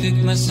trying to pick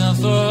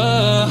myself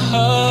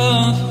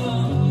up.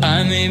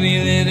 I may be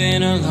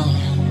living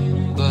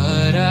alone,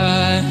 but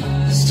I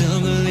still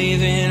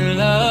believe in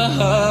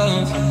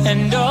love.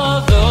 And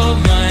although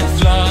my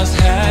flaws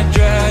had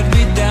dragged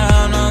me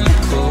down on the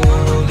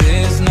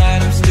coldest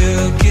night, I'm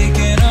still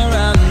kicking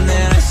around. And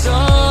then I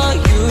saw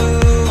you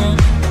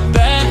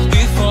back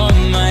before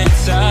my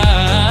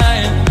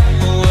time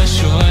was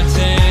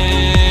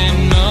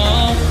shortened. No,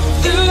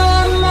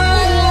 throughout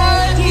my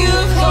life you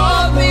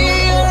called me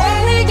a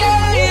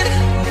renegade.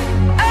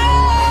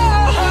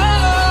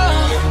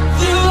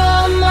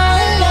 Throughout my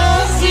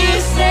loves you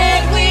said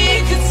we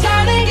could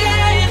start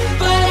again,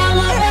 but I'm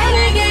a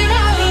renegade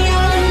of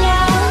your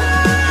love.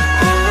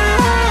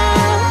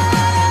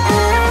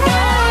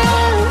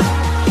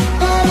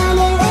 But I'm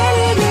a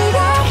renegade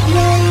of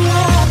your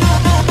love.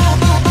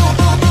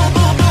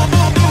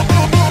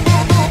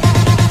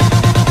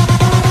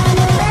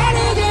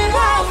 Renegade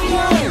of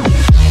your love.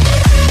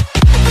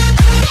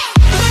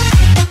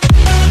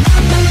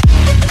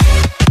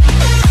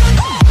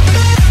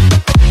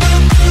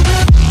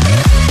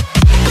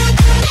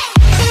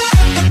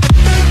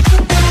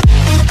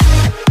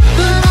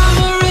 But I'm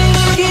a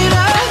renegade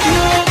of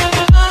your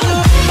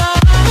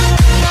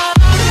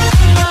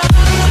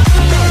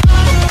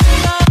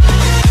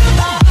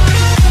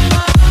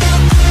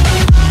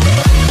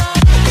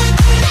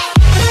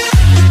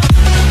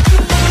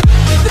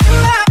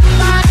throughout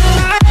my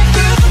life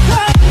you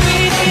called me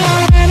a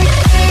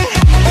renegade,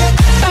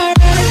 a renegade, a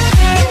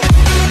renegade,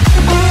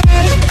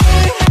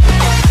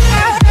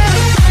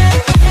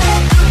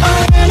 a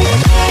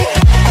renegade,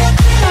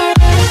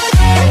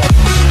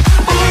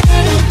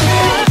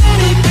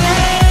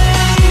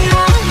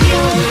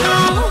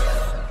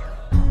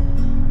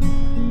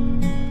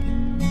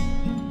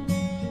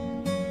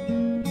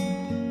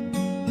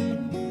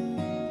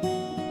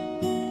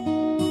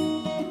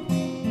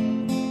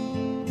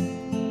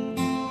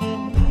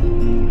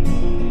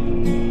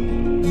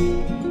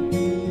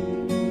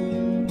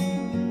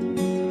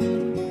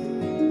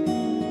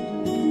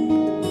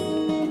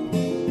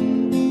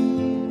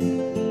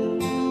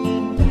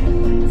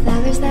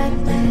 flowers that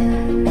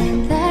bloom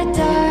in the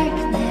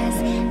darkness.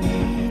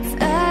 It's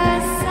a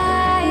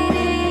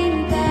sighting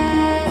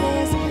that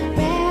is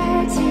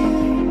rare to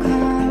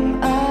come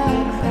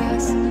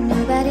across.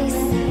 Nobody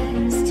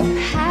seems to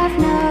have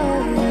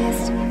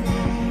noticed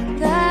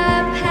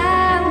that the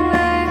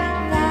power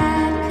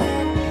that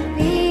could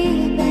be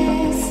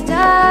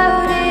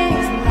bestowed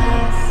is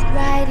lost,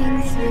 riding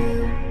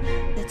through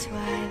the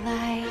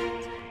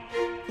twilight.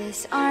 This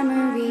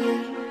armory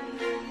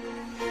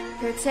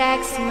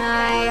protects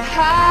my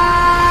heart.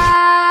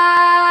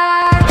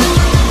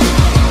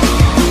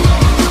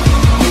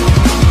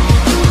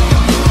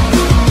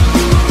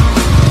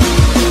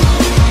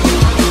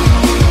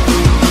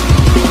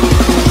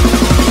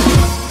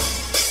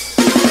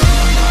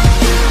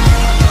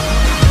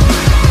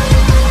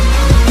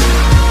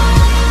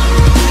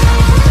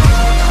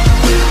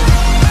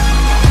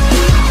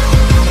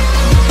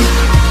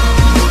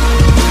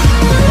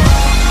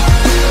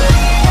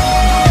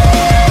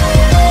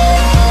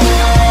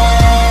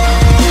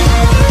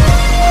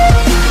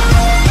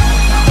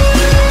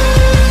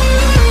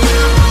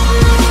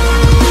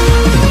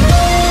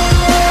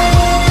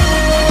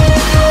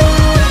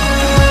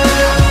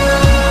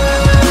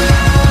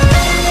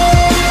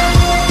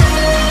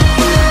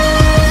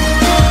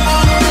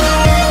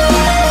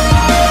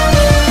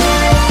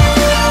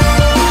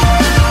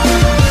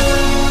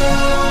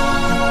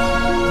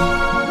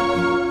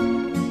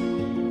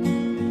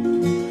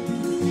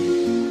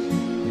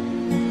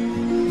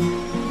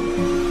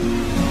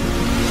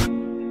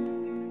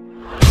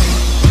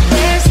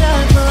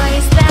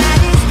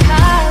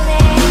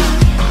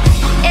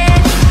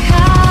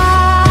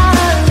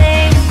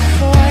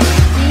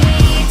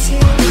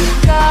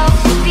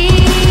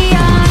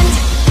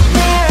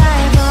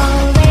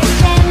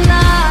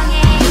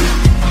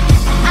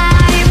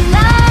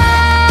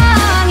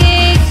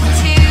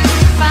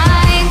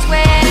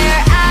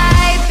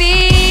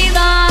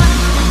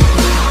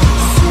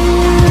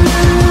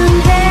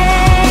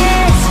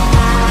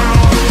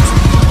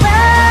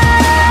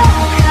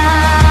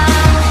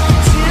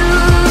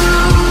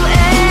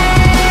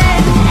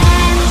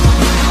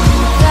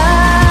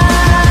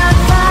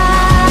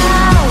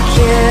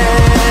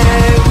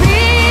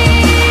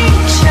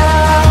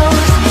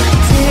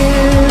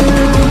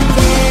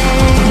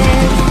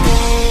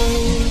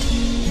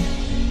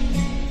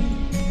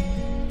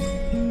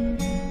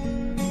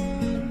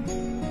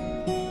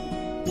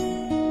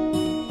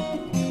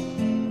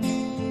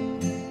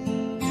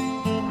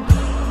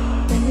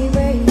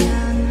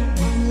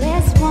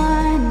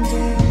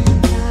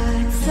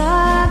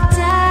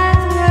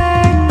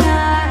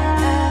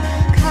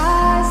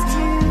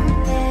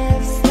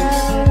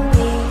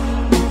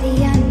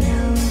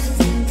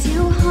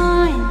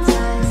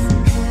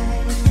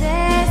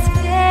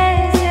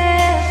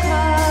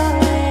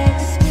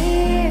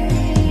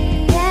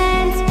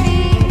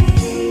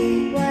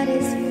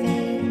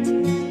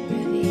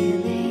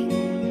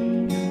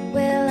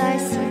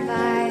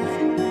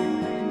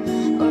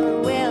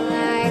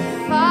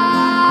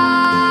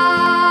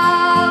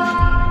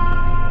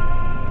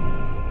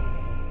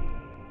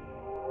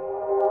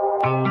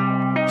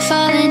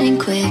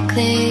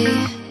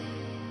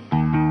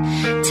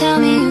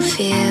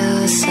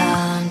 feel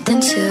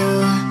something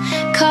too.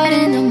 Caught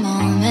in the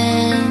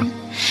moment,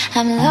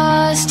 I'm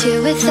lost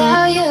here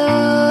without you.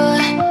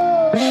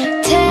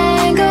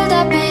 Tangled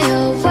up in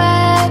your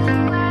web,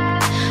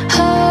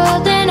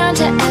 holding on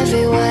to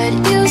every word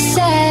you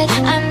said.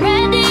 I'm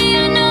ready,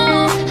 you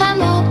know,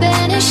 I'm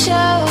open to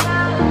show.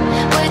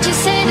 Would you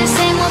say the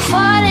same? We're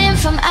falling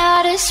from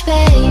outer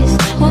space.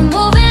 We're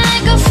moving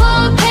like a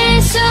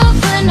full-page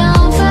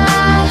supernova.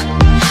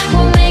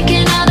 We're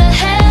making all the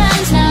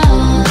headlines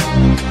now,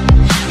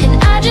 and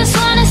I just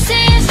wanna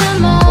seize the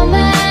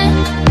moment,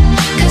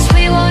 'cause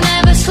we won't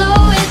ever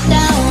slow it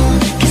down.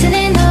 Kissing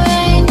in the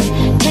rain,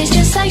 tastes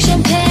just like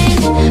champagne.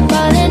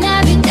 Falling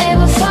every day,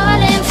 we're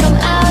falling from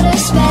outer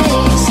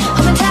space.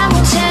 Hoping time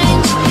will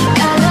change,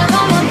 got love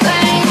on my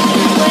brain.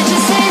 Would you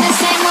say the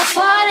same? We're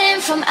falling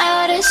from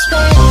outer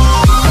space.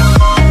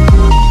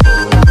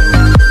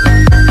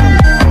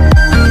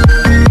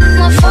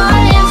 We're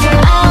falling from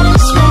outer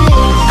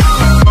space.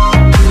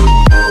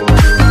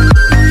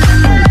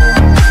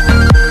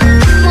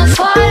 We're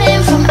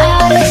falling from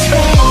outer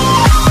space.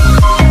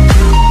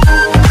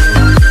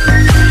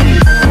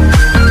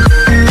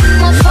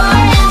 We're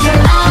falling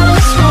from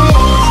outer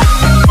space.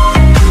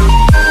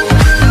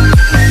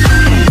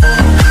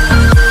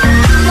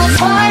 We're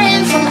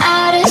falling from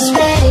outer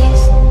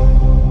space.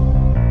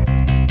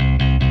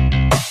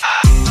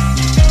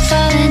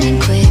 Falling in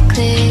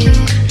quickly.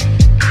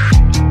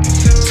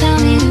 Tell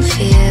me you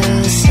feel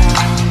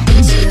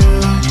something too.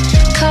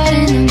 Caught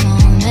in the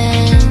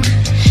moment,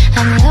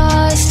 I'm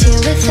lost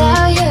here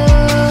without you.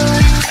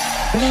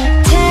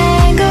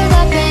 Tangled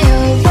up in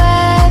your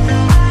web,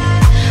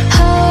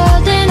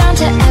 holding on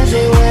to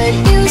every word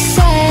you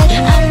said.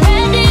 I'm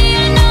ready,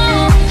 you know,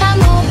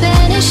 I'm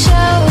open to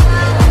show.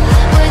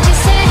 Would you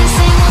say the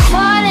same? We're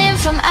falling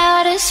from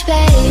outer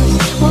space.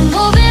 We're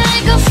moving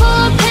like a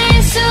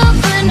full-page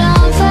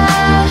supernova.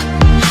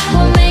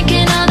 We're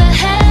making all the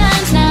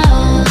headlines now,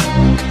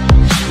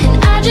 and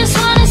I just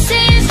wanna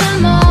seize the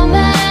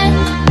moment,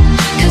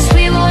 'cause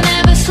we won't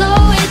ever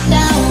slow it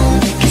down.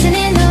 Kissing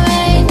in the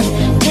rain,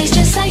 tastes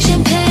just like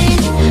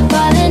champagne.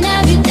 Falling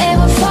every day,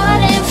 we're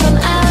falling from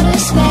outer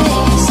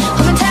space.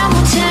 Hoping time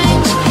will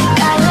change,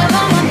 got love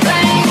on my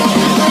brain.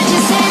 Would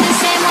you say the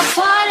same? We're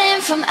falling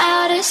from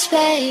outer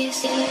space.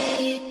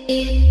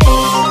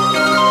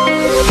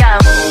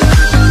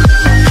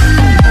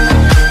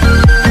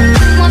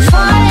 We're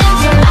falling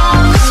from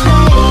outer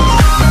space.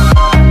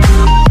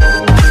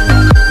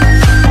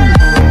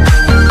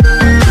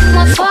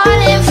 We're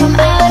falling from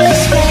outer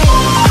space.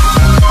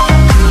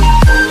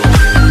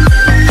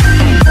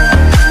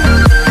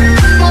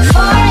 We're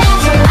falling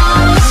from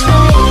outer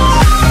space.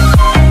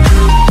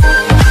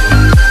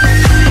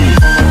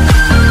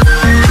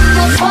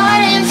 We're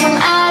falling from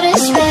outer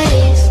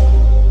space.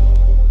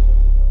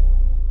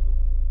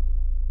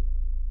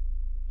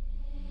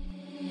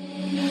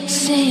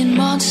 Seeing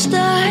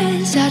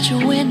monsters out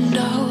your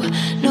window.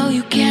 No,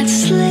 you can't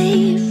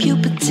sleep, you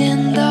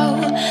pretend though.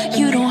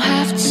 You don't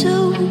have to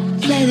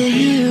play the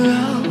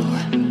hero,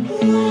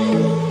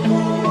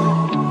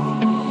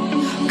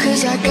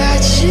 'cause I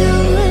got you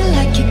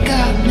like you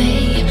got me.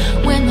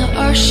 When the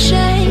earth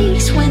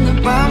shakes, when the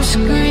bombs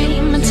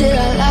scream, until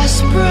our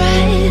last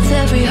breath,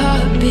 every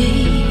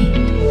heartbeat.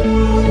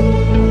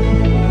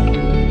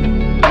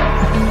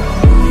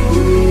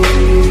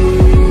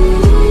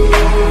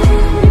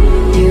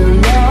 You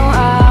know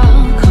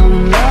I'll come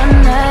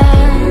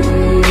running.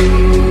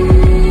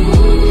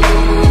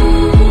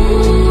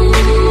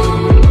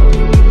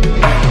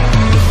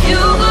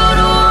 You go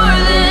to war,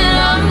 then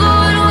I'm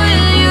going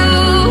with you.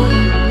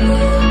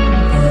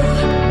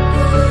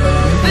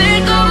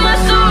 Pick up my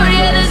sword,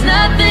 yeah, there's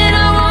nothing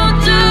I won't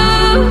do.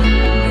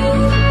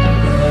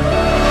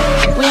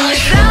 When you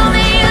tell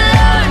me you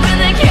love, when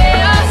the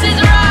chaos is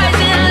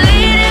rising,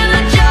 leading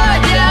the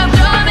charge, yeah, I'm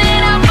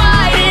coming, I'm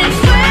fighting.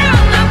 Swear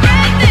on the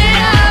breath that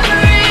I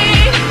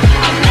breathe,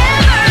 I'll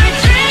never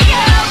retreat,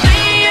 yeah, I'll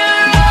be your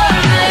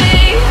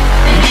army.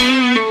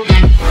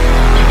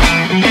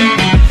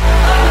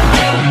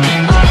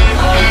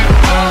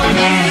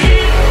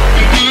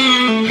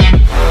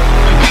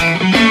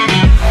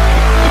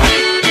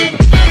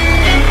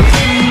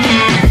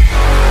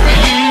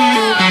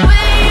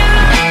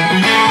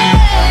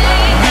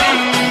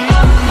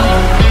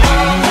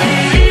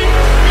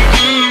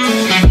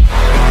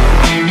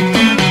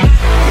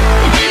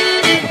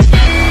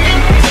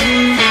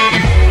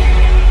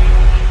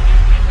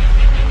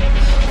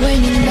 When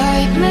your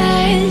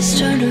nightmares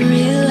turn to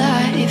real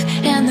life,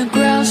 and the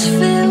ground's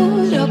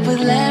filled up with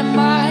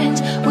landmines,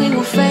 we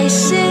will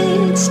face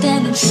it,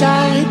 standing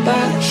side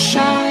by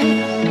side.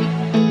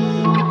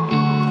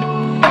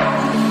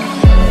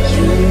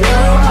 You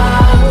know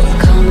I'll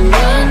come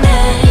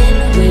running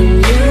when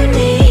you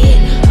need,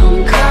 I'm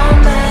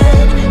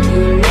coming.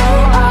 You know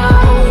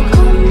I'll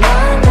come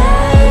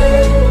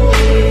running.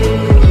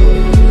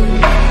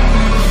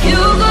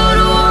 You go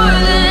to war,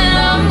 then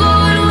I'm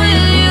going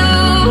with you.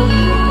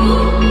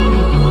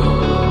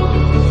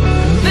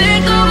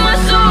 Pick up my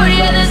sword,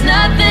 yeah, there's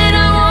nothing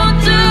I won't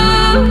do.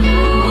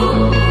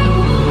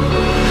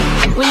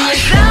 When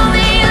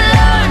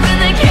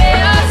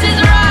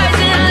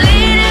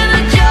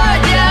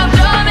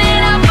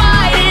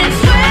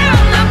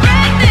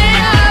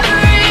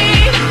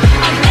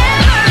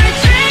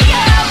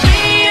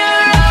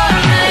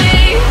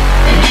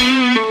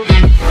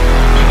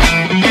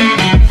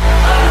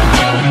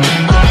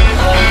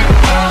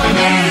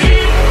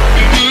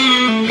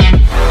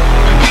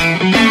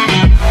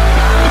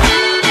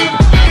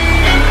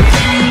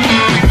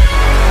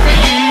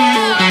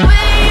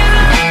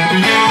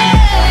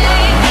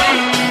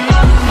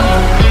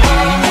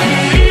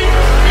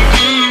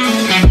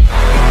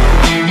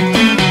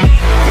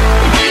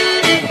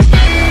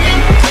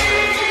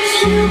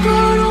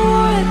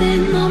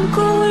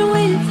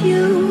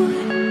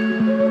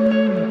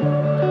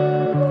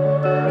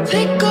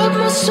Pick up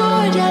my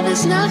sword, yeah,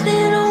 there's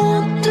nothing I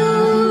won't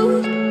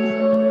do.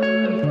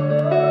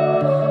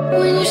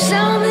 When you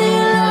sound the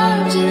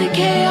alarms and the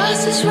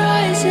chaos is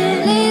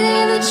rising,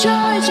 leading the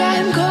charge,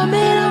 I'm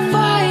coming, I'll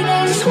fight.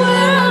 I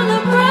swear on the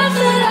breath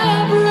that I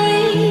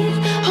breathe,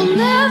 I'll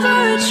never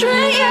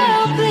retreat, yeah,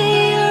 I'll be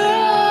your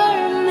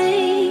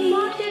army.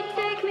 Won't you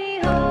take me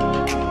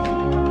home?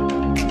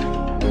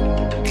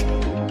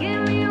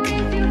 Give me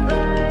with your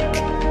fire.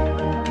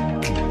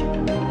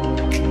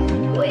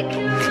 We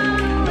can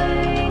run away.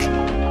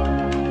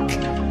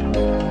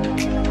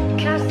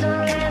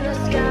 Castle in the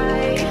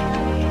sky.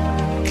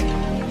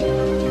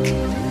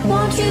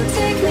 Won't you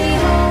take me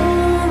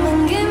home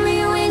and give me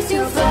wings to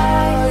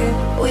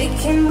fly? We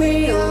can be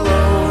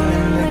alone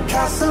in the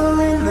castle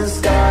in the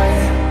sky.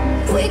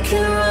 We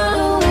can run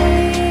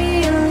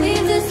away and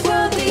leave this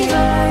world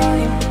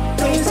behind.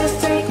 Please just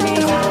take me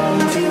home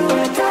to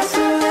a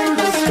castle in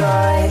the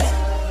sky.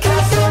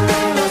 Castle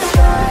in the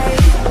sky.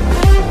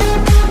 Castle in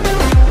the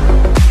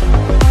sky.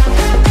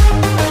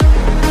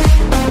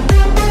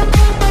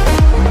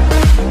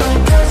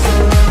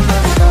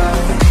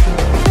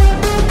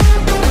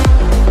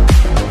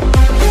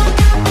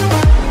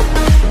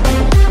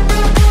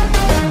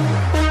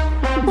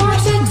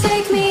 Won't you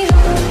take me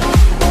home?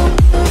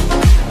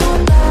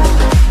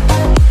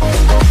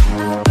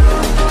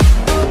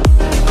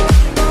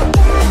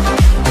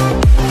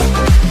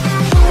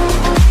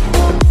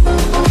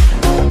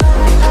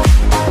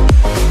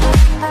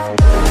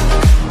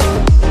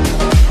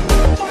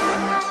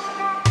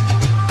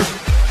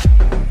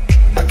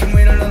 I can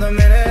wait another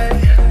minute.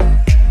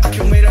 I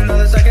can wait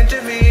another second to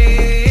be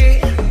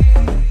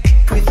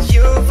with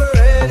you for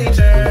an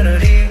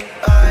eternity.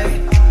 I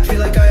feel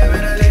like I am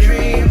in a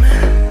daydream.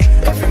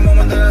 Every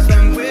moment that I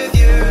spend with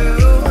you,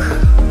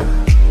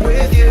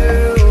 with you.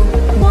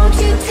 Won't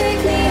you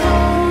take me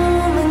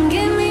home and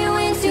give me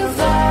wings to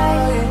fly?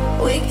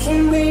 We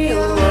can be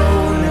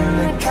alone in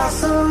the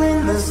castle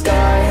in the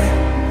sky.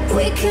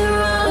 We can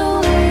run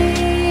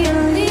away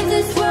and leave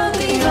this world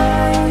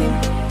behind.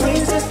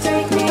 Please just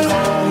take me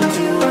home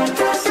to a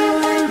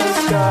castle in the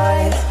sky.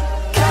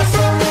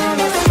 Castle in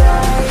the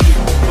sky.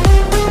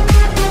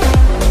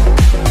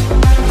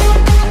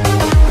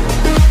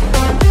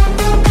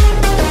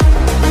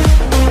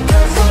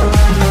 Castle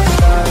in the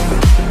sky.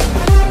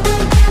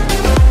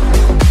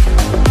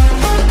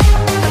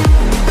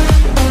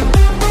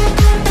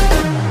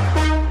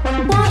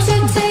 Won't you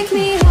take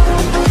me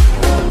home?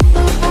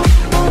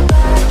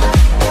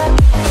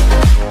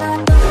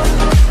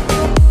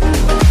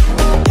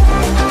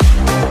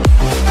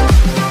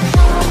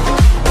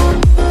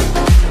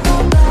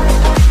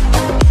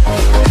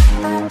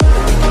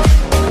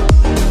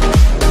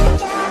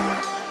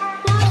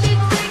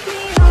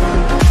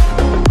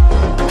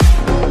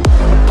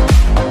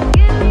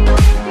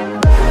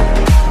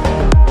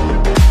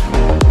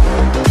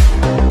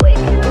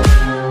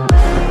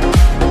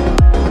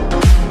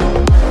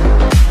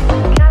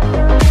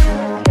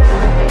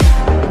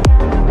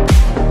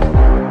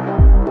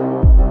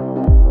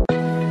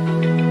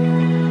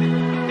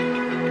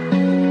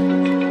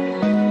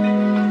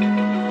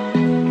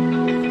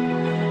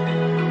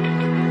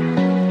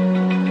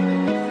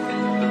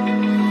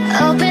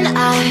 Open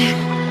eye,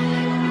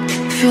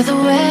 feel the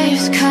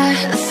waves cut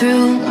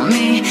through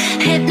me,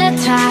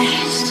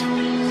 hypnotized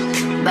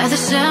by the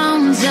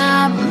sounds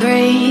I'm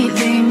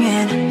breathing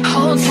in.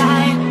 Hold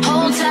tight,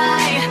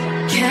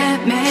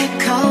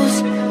 chemicals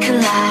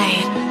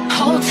collide.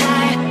 Hold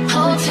tight,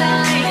 hold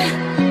tight,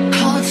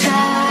 hold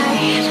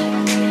tight.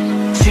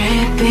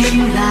 Dripping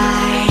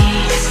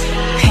lights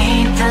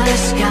paint the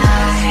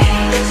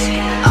skies,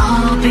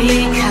 all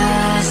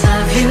because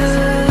of you.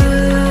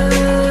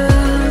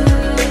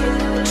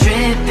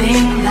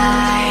 Dripping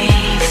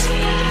lights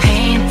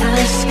paint the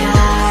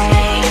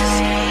skies,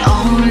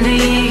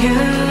 only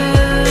you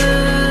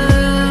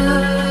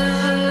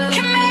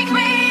can make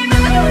me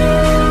move.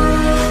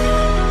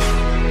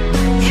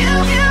 You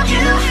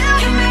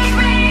can make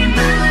me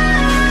move.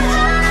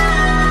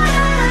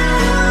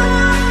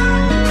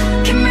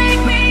 Can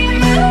make me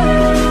move.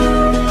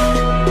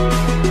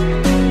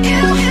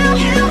 You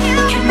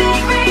can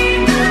make me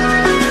move.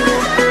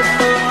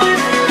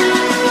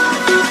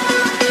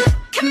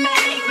 Can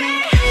make me.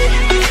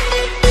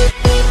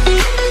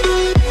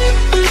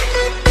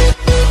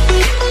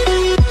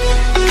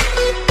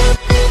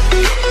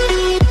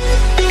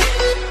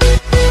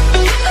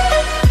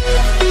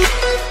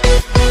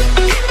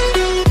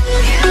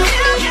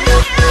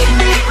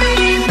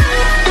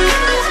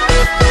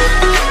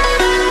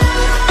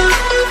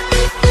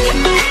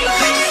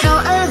 So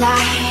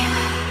alive,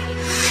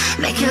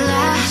 make it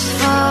last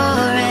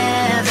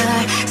forever.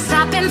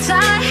 Stop in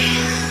time,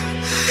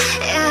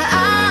 yeah,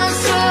 I'm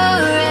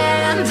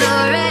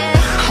surrendering.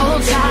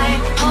 Hold tight,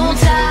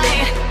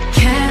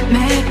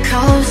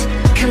 chemicals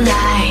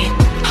collide.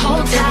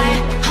 Hold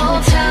tight,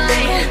 hold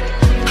tight,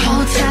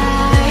 hold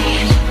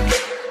tight.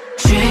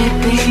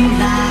 Dripping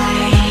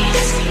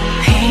lights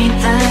paint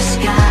the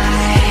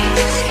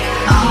skies,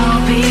 all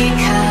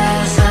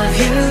because of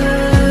you.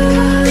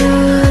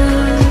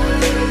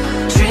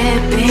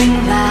 Dripping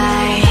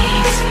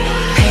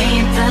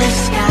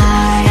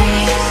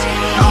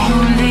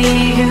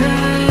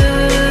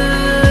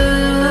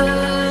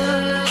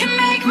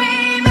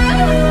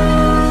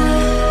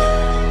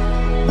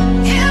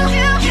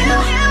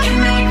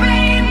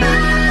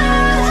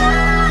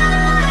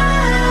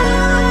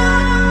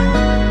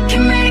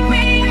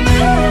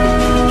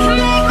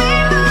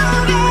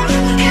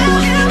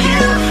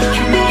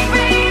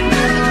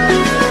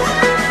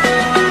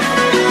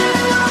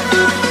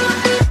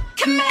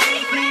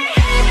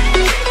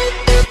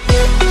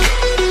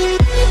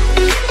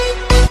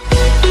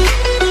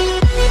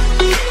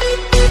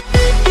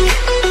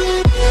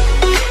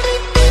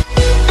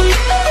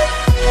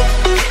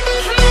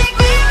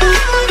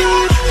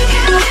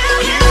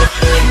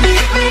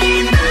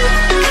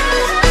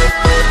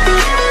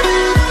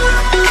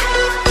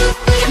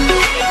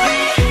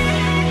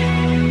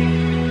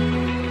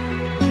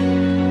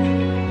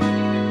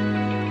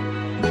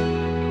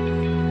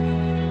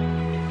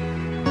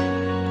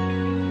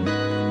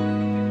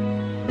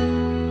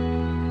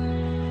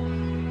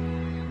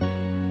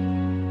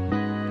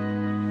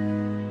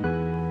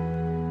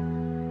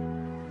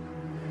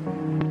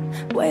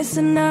Waste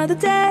another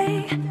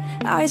day,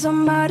 eyes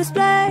on my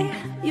display.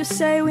 You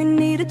say we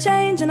need a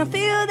change, and I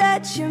feel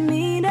that you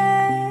mean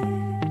it.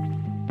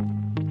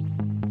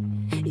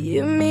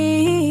 You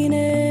mean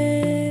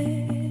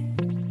it.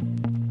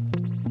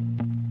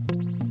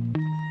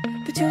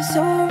 But you're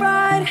so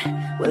right,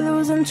 we're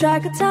losing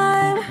track of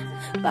time,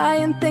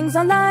 buying things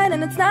online,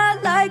 and it's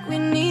not like we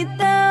need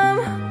them.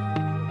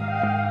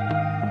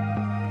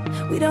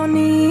 We don't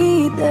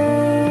need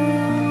them.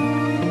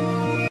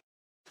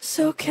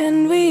 So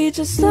can we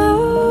just slow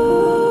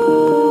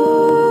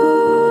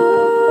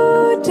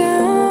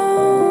down?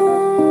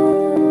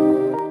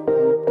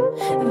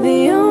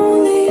 The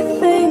only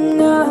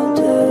thing I'll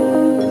do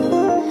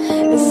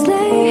is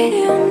lay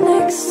here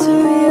next to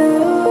you.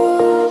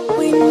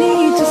 We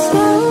need to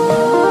slow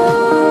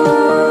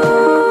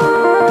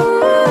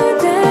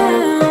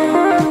down.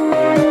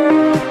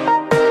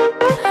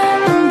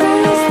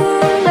 Embrace the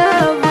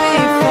love we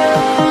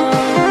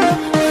found.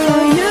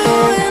 For you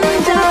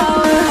and I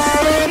were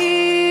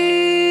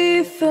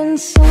safe and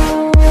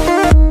sound.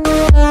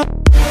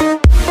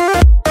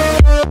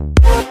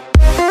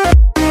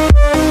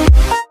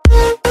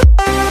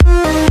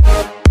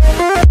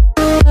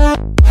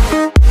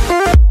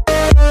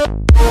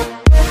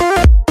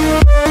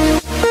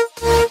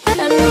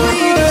 And we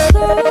just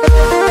slow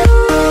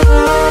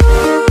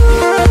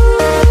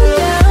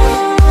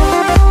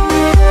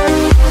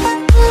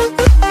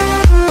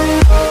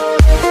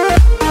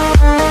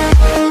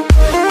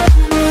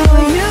For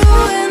you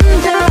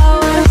and I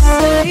were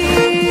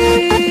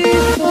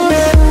safe and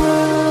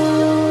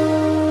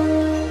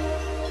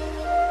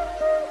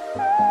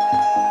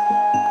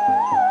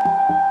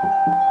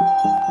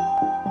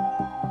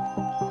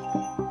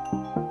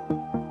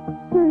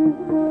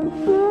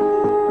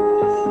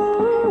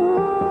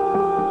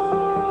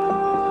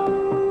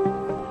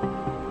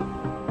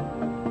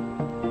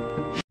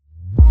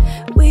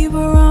We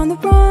were on the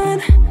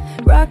run,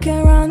 rocking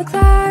around the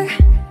clock.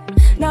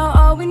 Now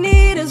all we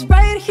need is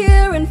right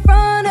here in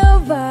front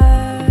of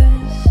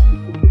us.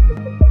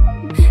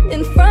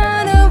 In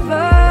front of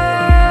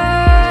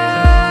us.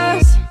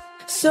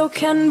 So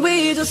can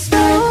we just slow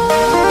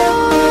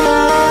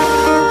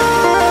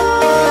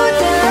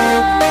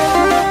down?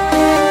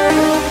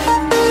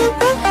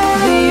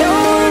 The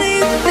only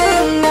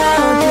thing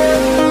I'll do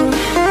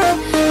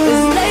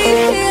is lay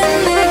here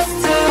next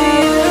to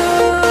you.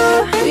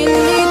 We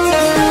need to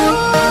slow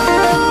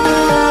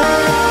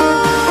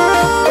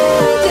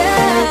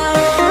down.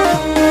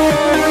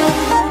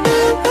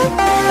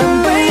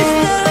 Embrace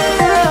the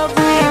love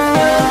we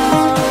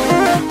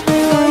found.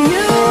 For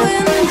you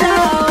and I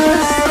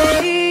were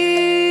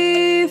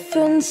safe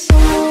and sound.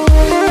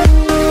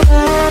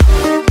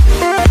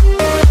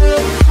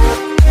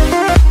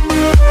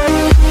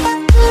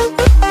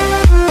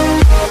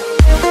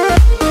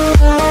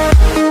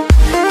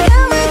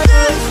 Yeah, we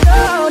could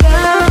slow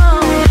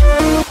down.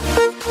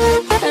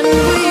 And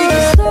we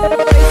just slow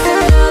waste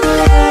another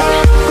day.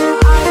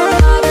 I don't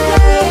know the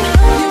day.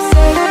 You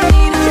say we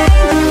need a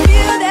change, and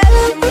feel that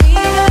you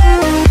mean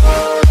it.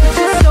 But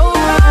you're so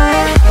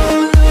right,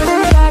 we're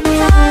losing track of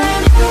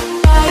time,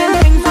 buying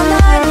things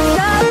online, it's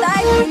not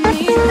like we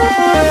need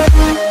them.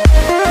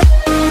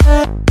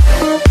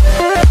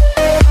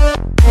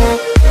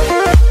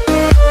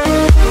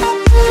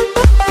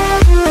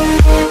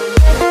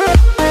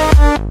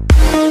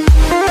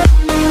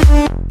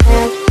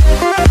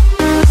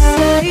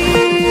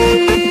 Safe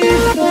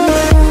and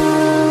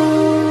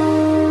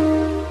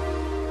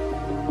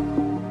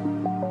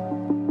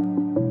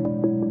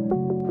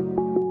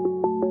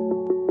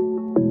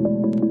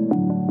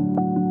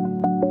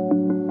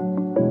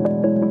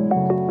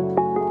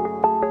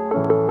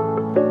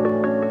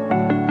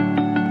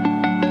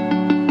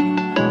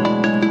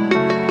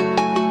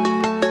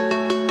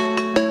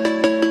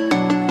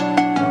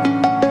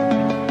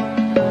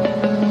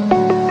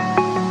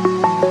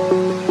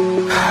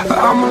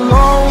I'm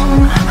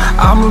alone,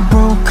 I'm a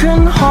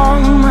broken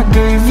home. I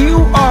gave you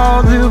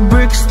all the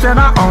bricks that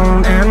I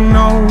own and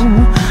know.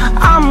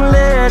 I'm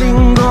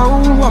letting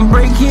go, I'm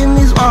breaking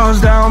these walls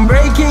down,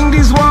 breaking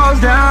these walls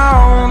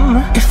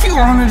down. If you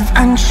want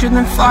adventure,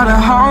 then fly to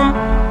home.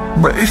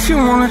 But if you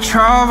wanna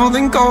travel,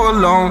 then go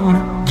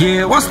alone.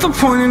 Yeah, what's the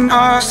point in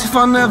us if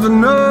I never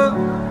know?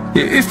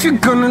 Yeah, if you're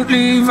gonna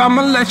leave,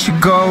 I'ma let you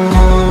go.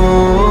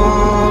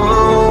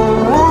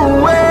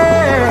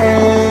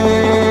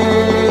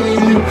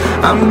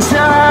 I'm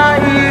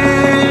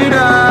tired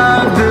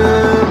of the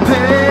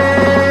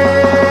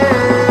pain.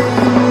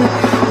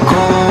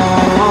 Go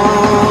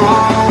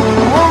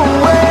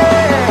away.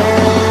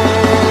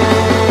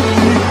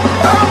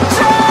 I'm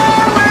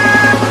tired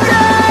of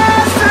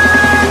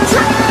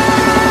yesterday.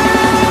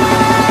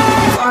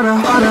 Harder,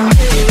 harder.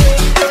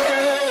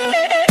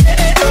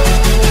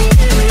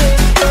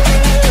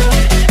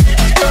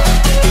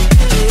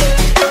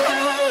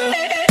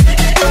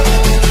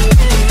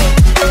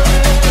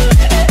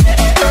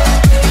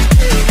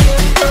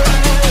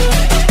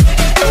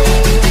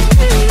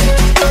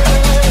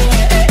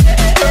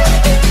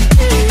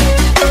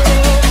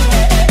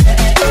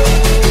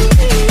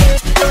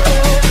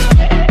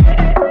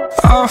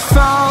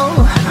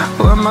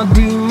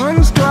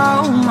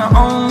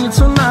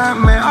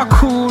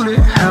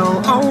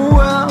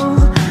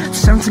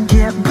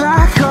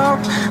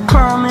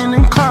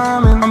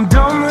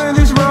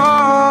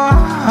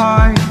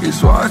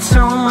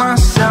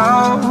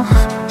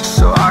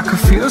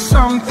 feel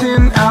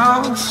something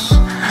else.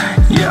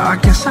 Yeah, I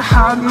guess I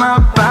had my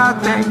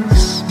bad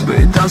days, but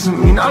it doesn't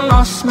mean I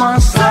lost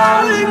myself.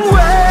 Darling,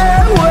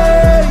 where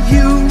were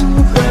you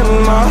when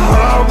my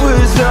heart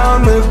was on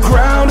the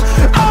ground?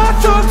 I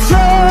thought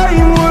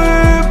time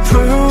would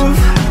prove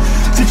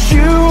that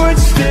you would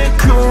stick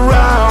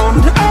around.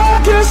 I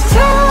guess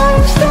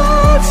time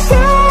starts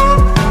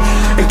out,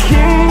 a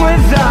king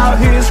without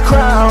his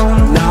crown.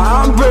 Now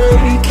I'm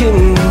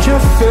breaking and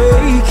you're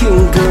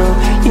faking, girl.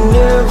 You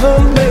never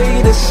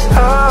made a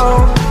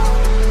sound.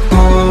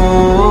 Oh,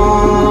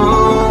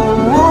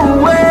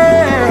 wait,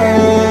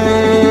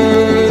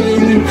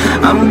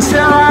 I'm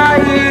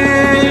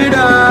tired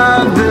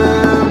of the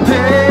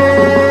pain.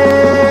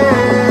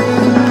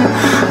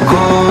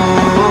 Oh,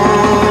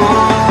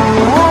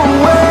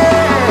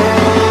 wait,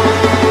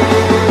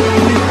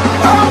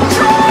 I'm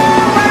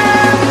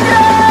drawing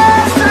yesterday.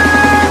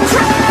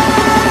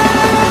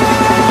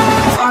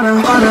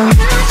 Father.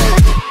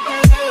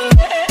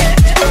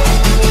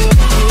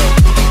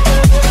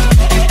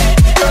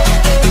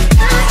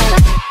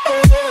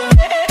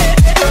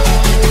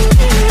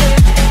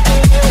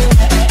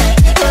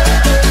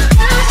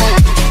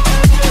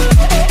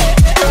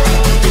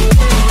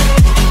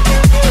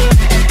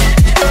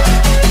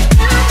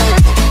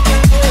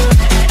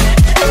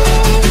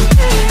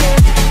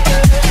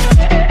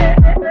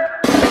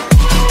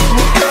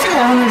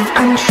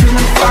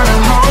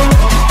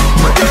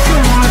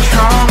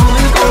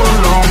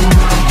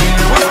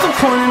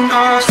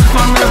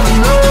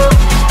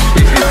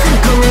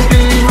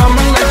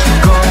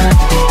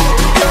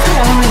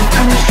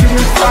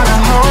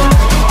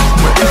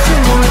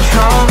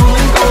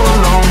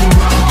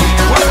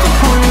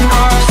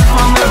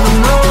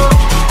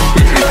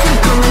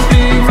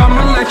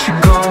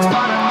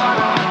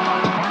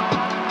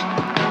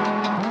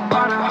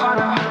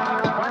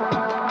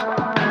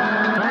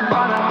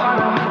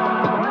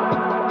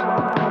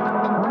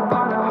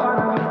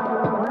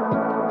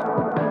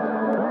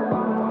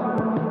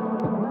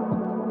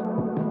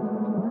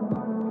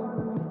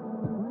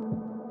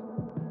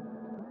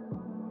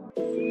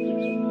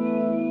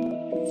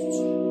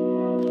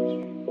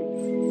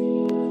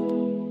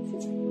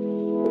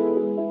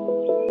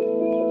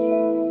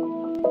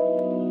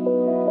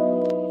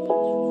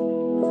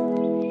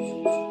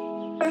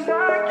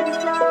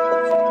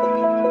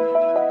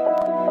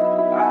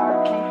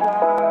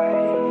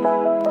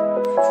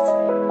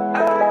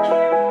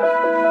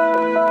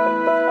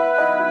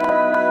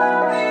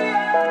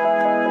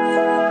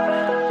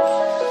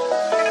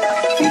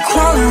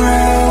 Crawling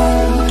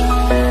around,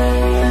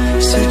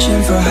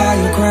 searching for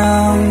higher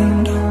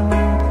ground.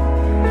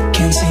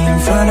 Can't see in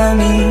front of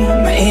me,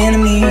 my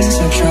enemies.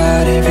 I've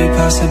tried every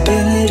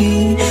possibility,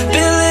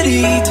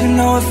 ability to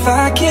know if I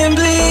can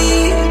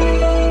bleed.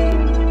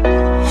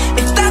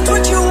 If that's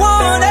what you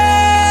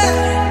wanted,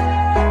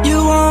 you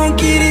won't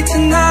get it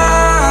tonight.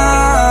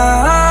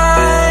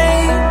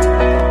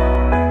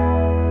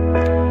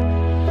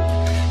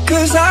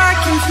 'Cause I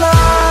can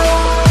fly,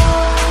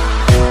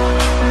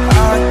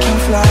 I can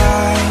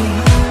fly,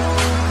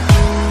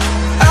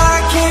 I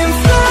can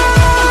fly,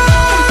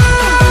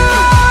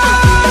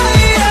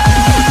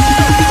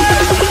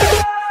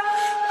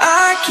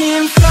 I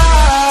can fly.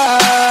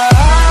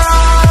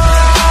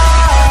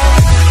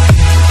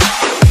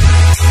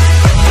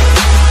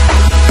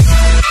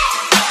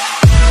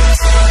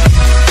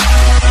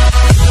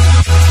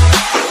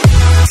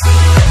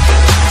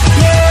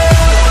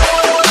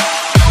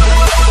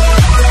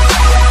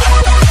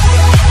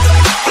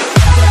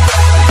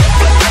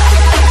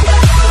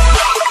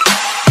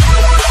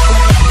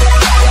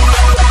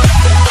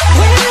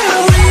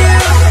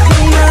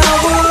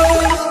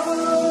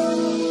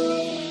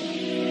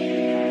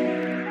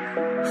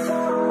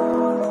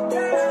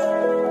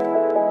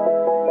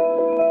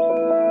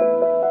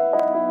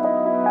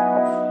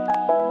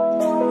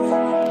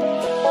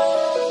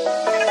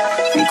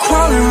 I'm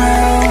crawling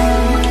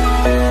around,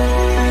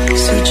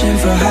 searching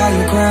for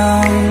higher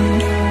ground.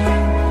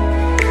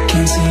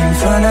 Can't see in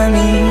front of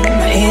me,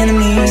 my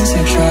enemies.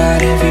 I've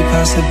tried every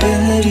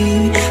possibility,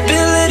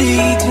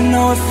 ability to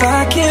know if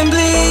I can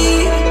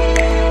bleed.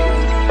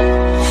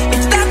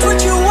 If that's what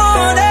you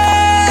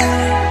wanted,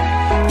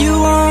 you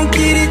won't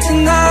get it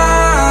tonight.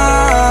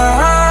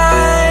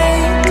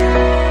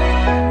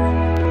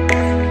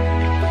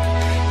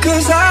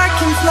 'Cause I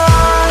can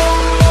fly,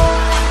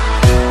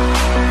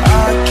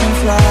 I can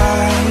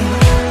fly,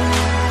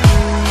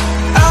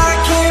 I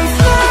can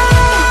fly,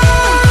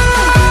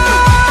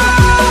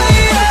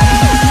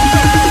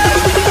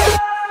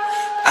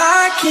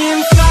 I can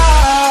fly.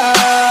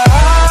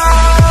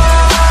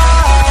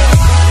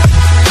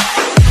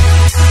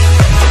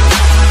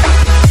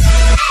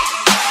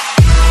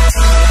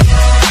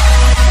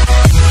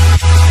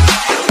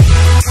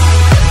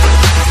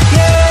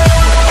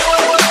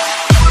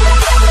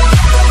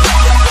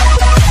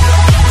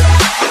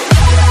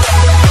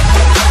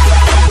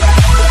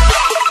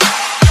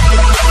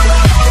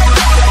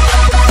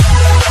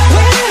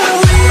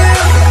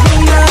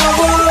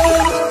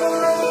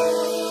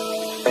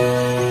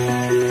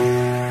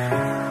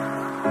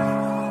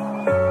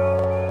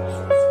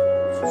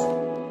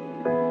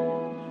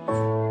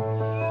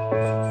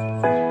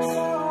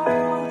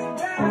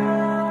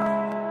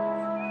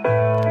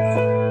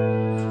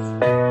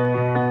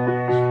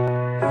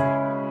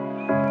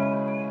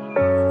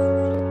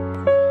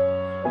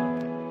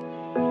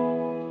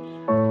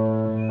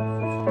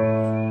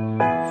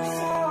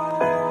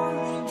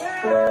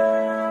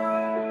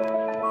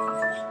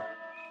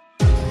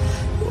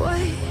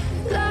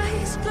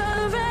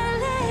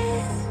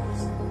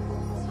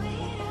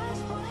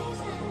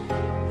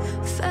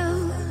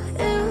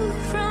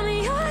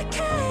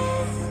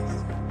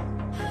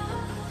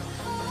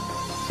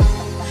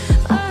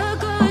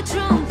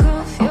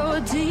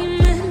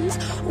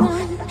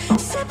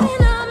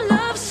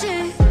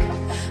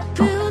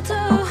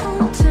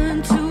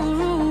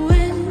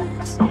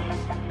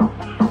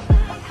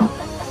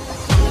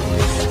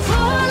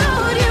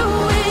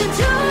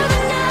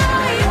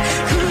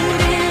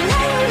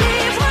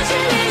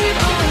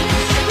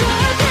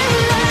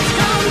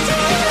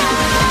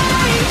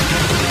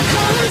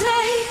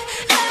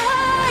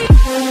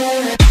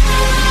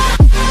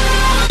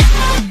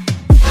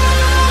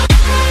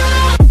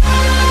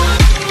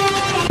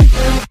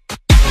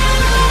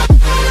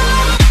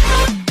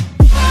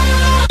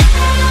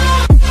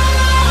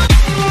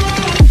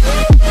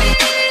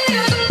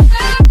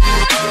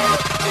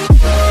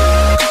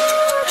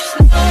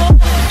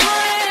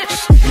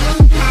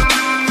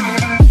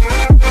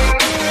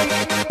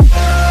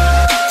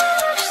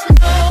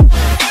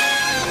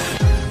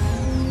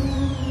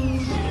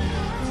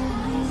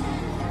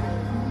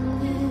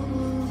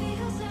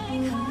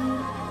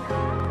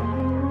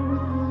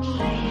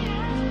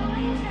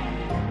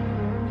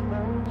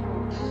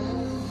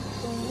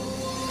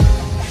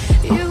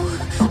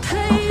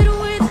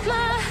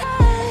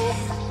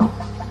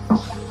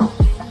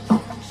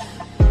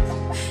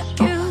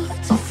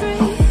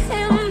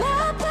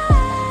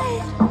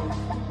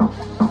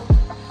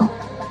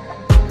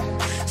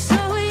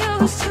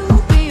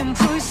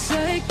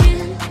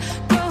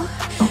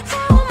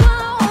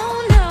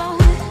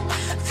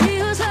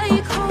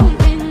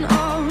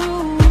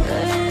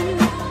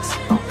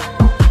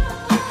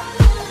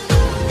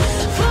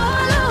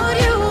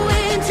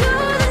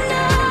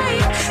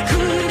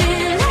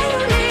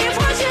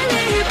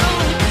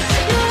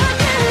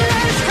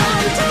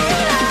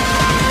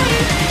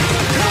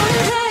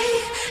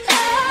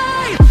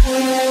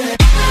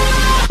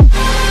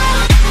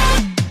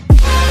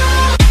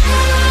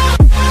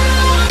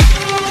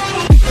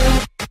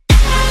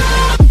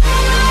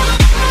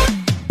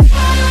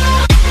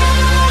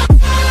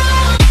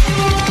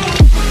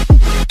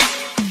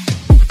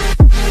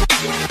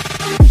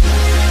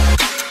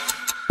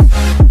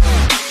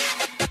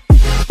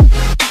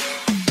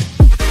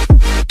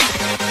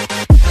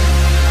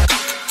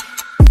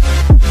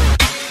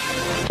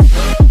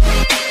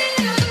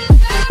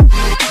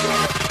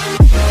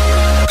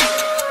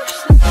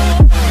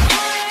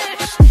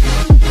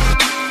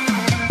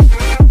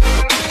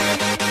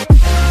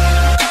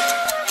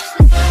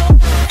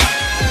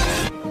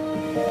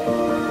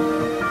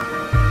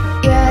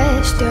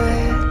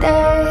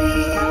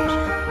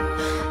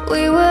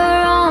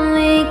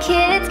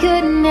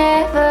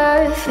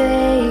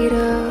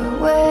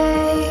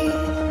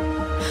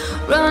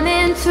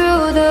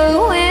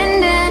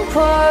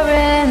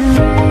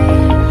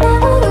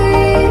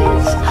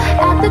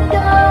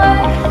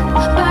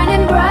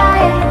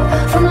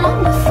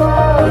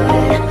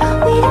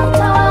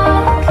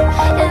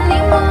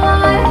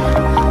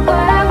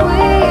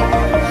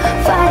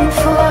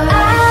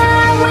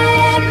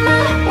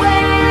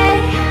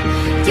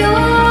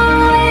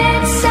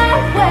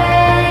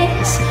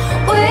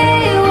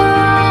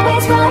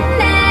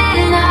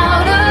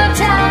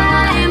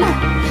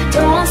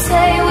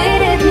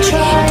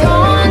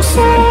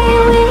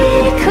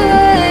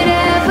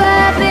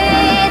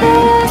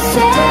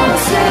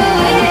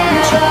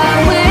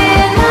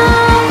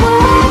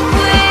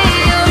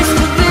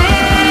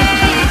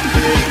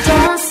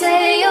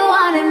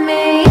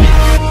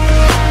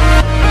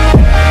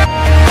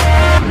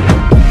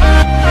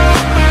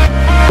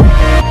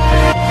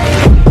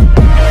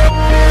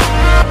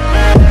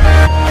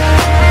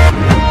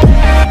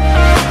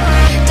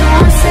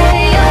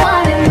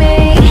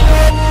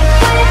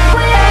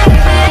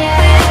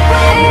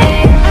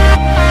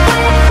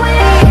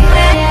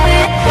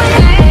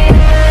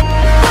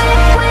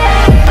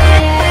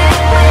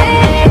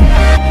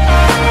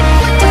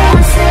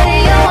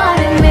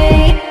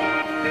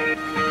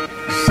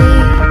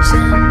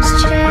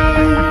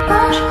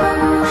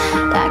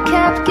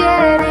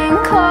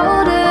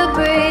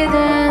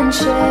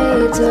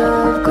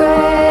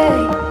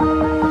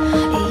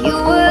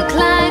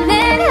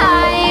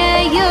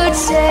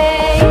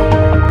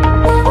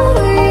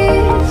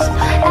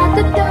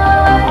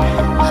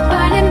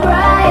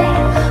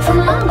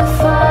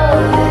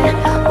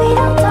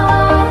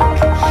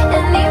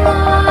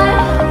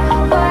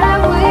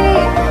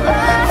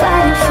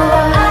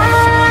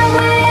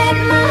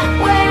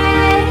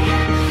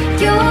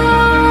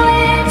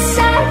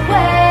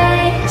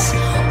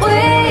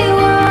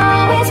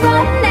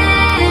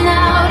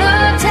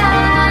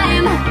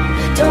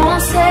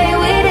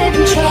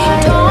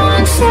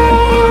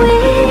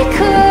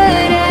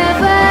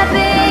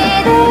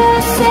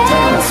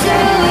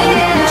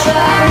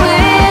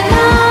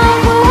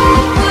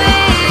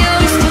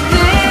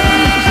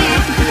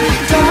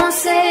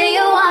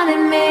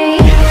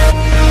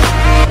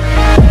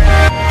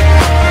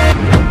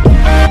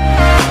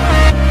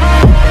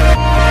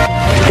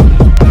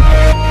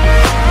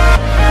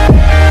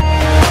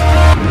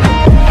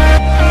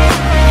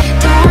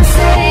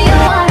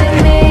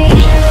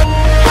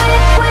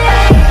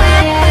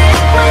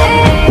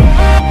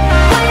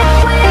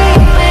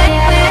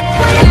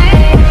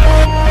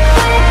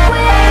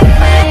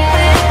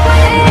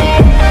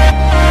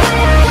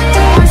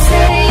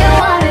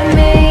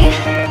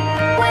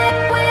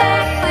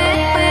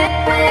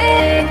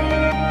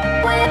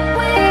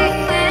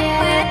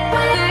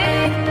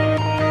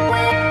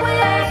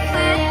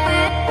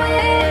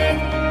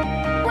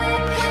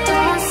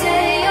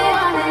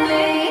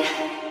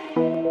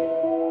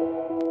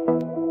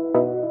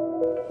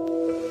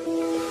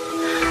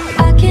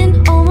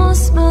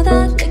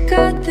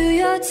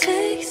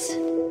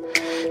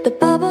 The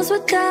bubbles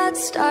with that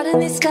starting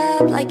they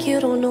stop like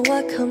you don't know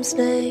what comes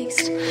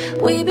next.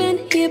 We've been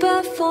here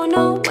before,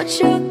 know what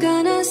you're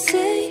gonna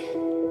say.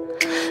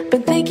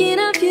 Been thinking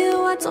of you,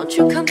 why don't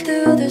you come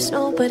through? There's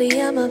nobody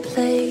at my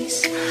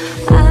place.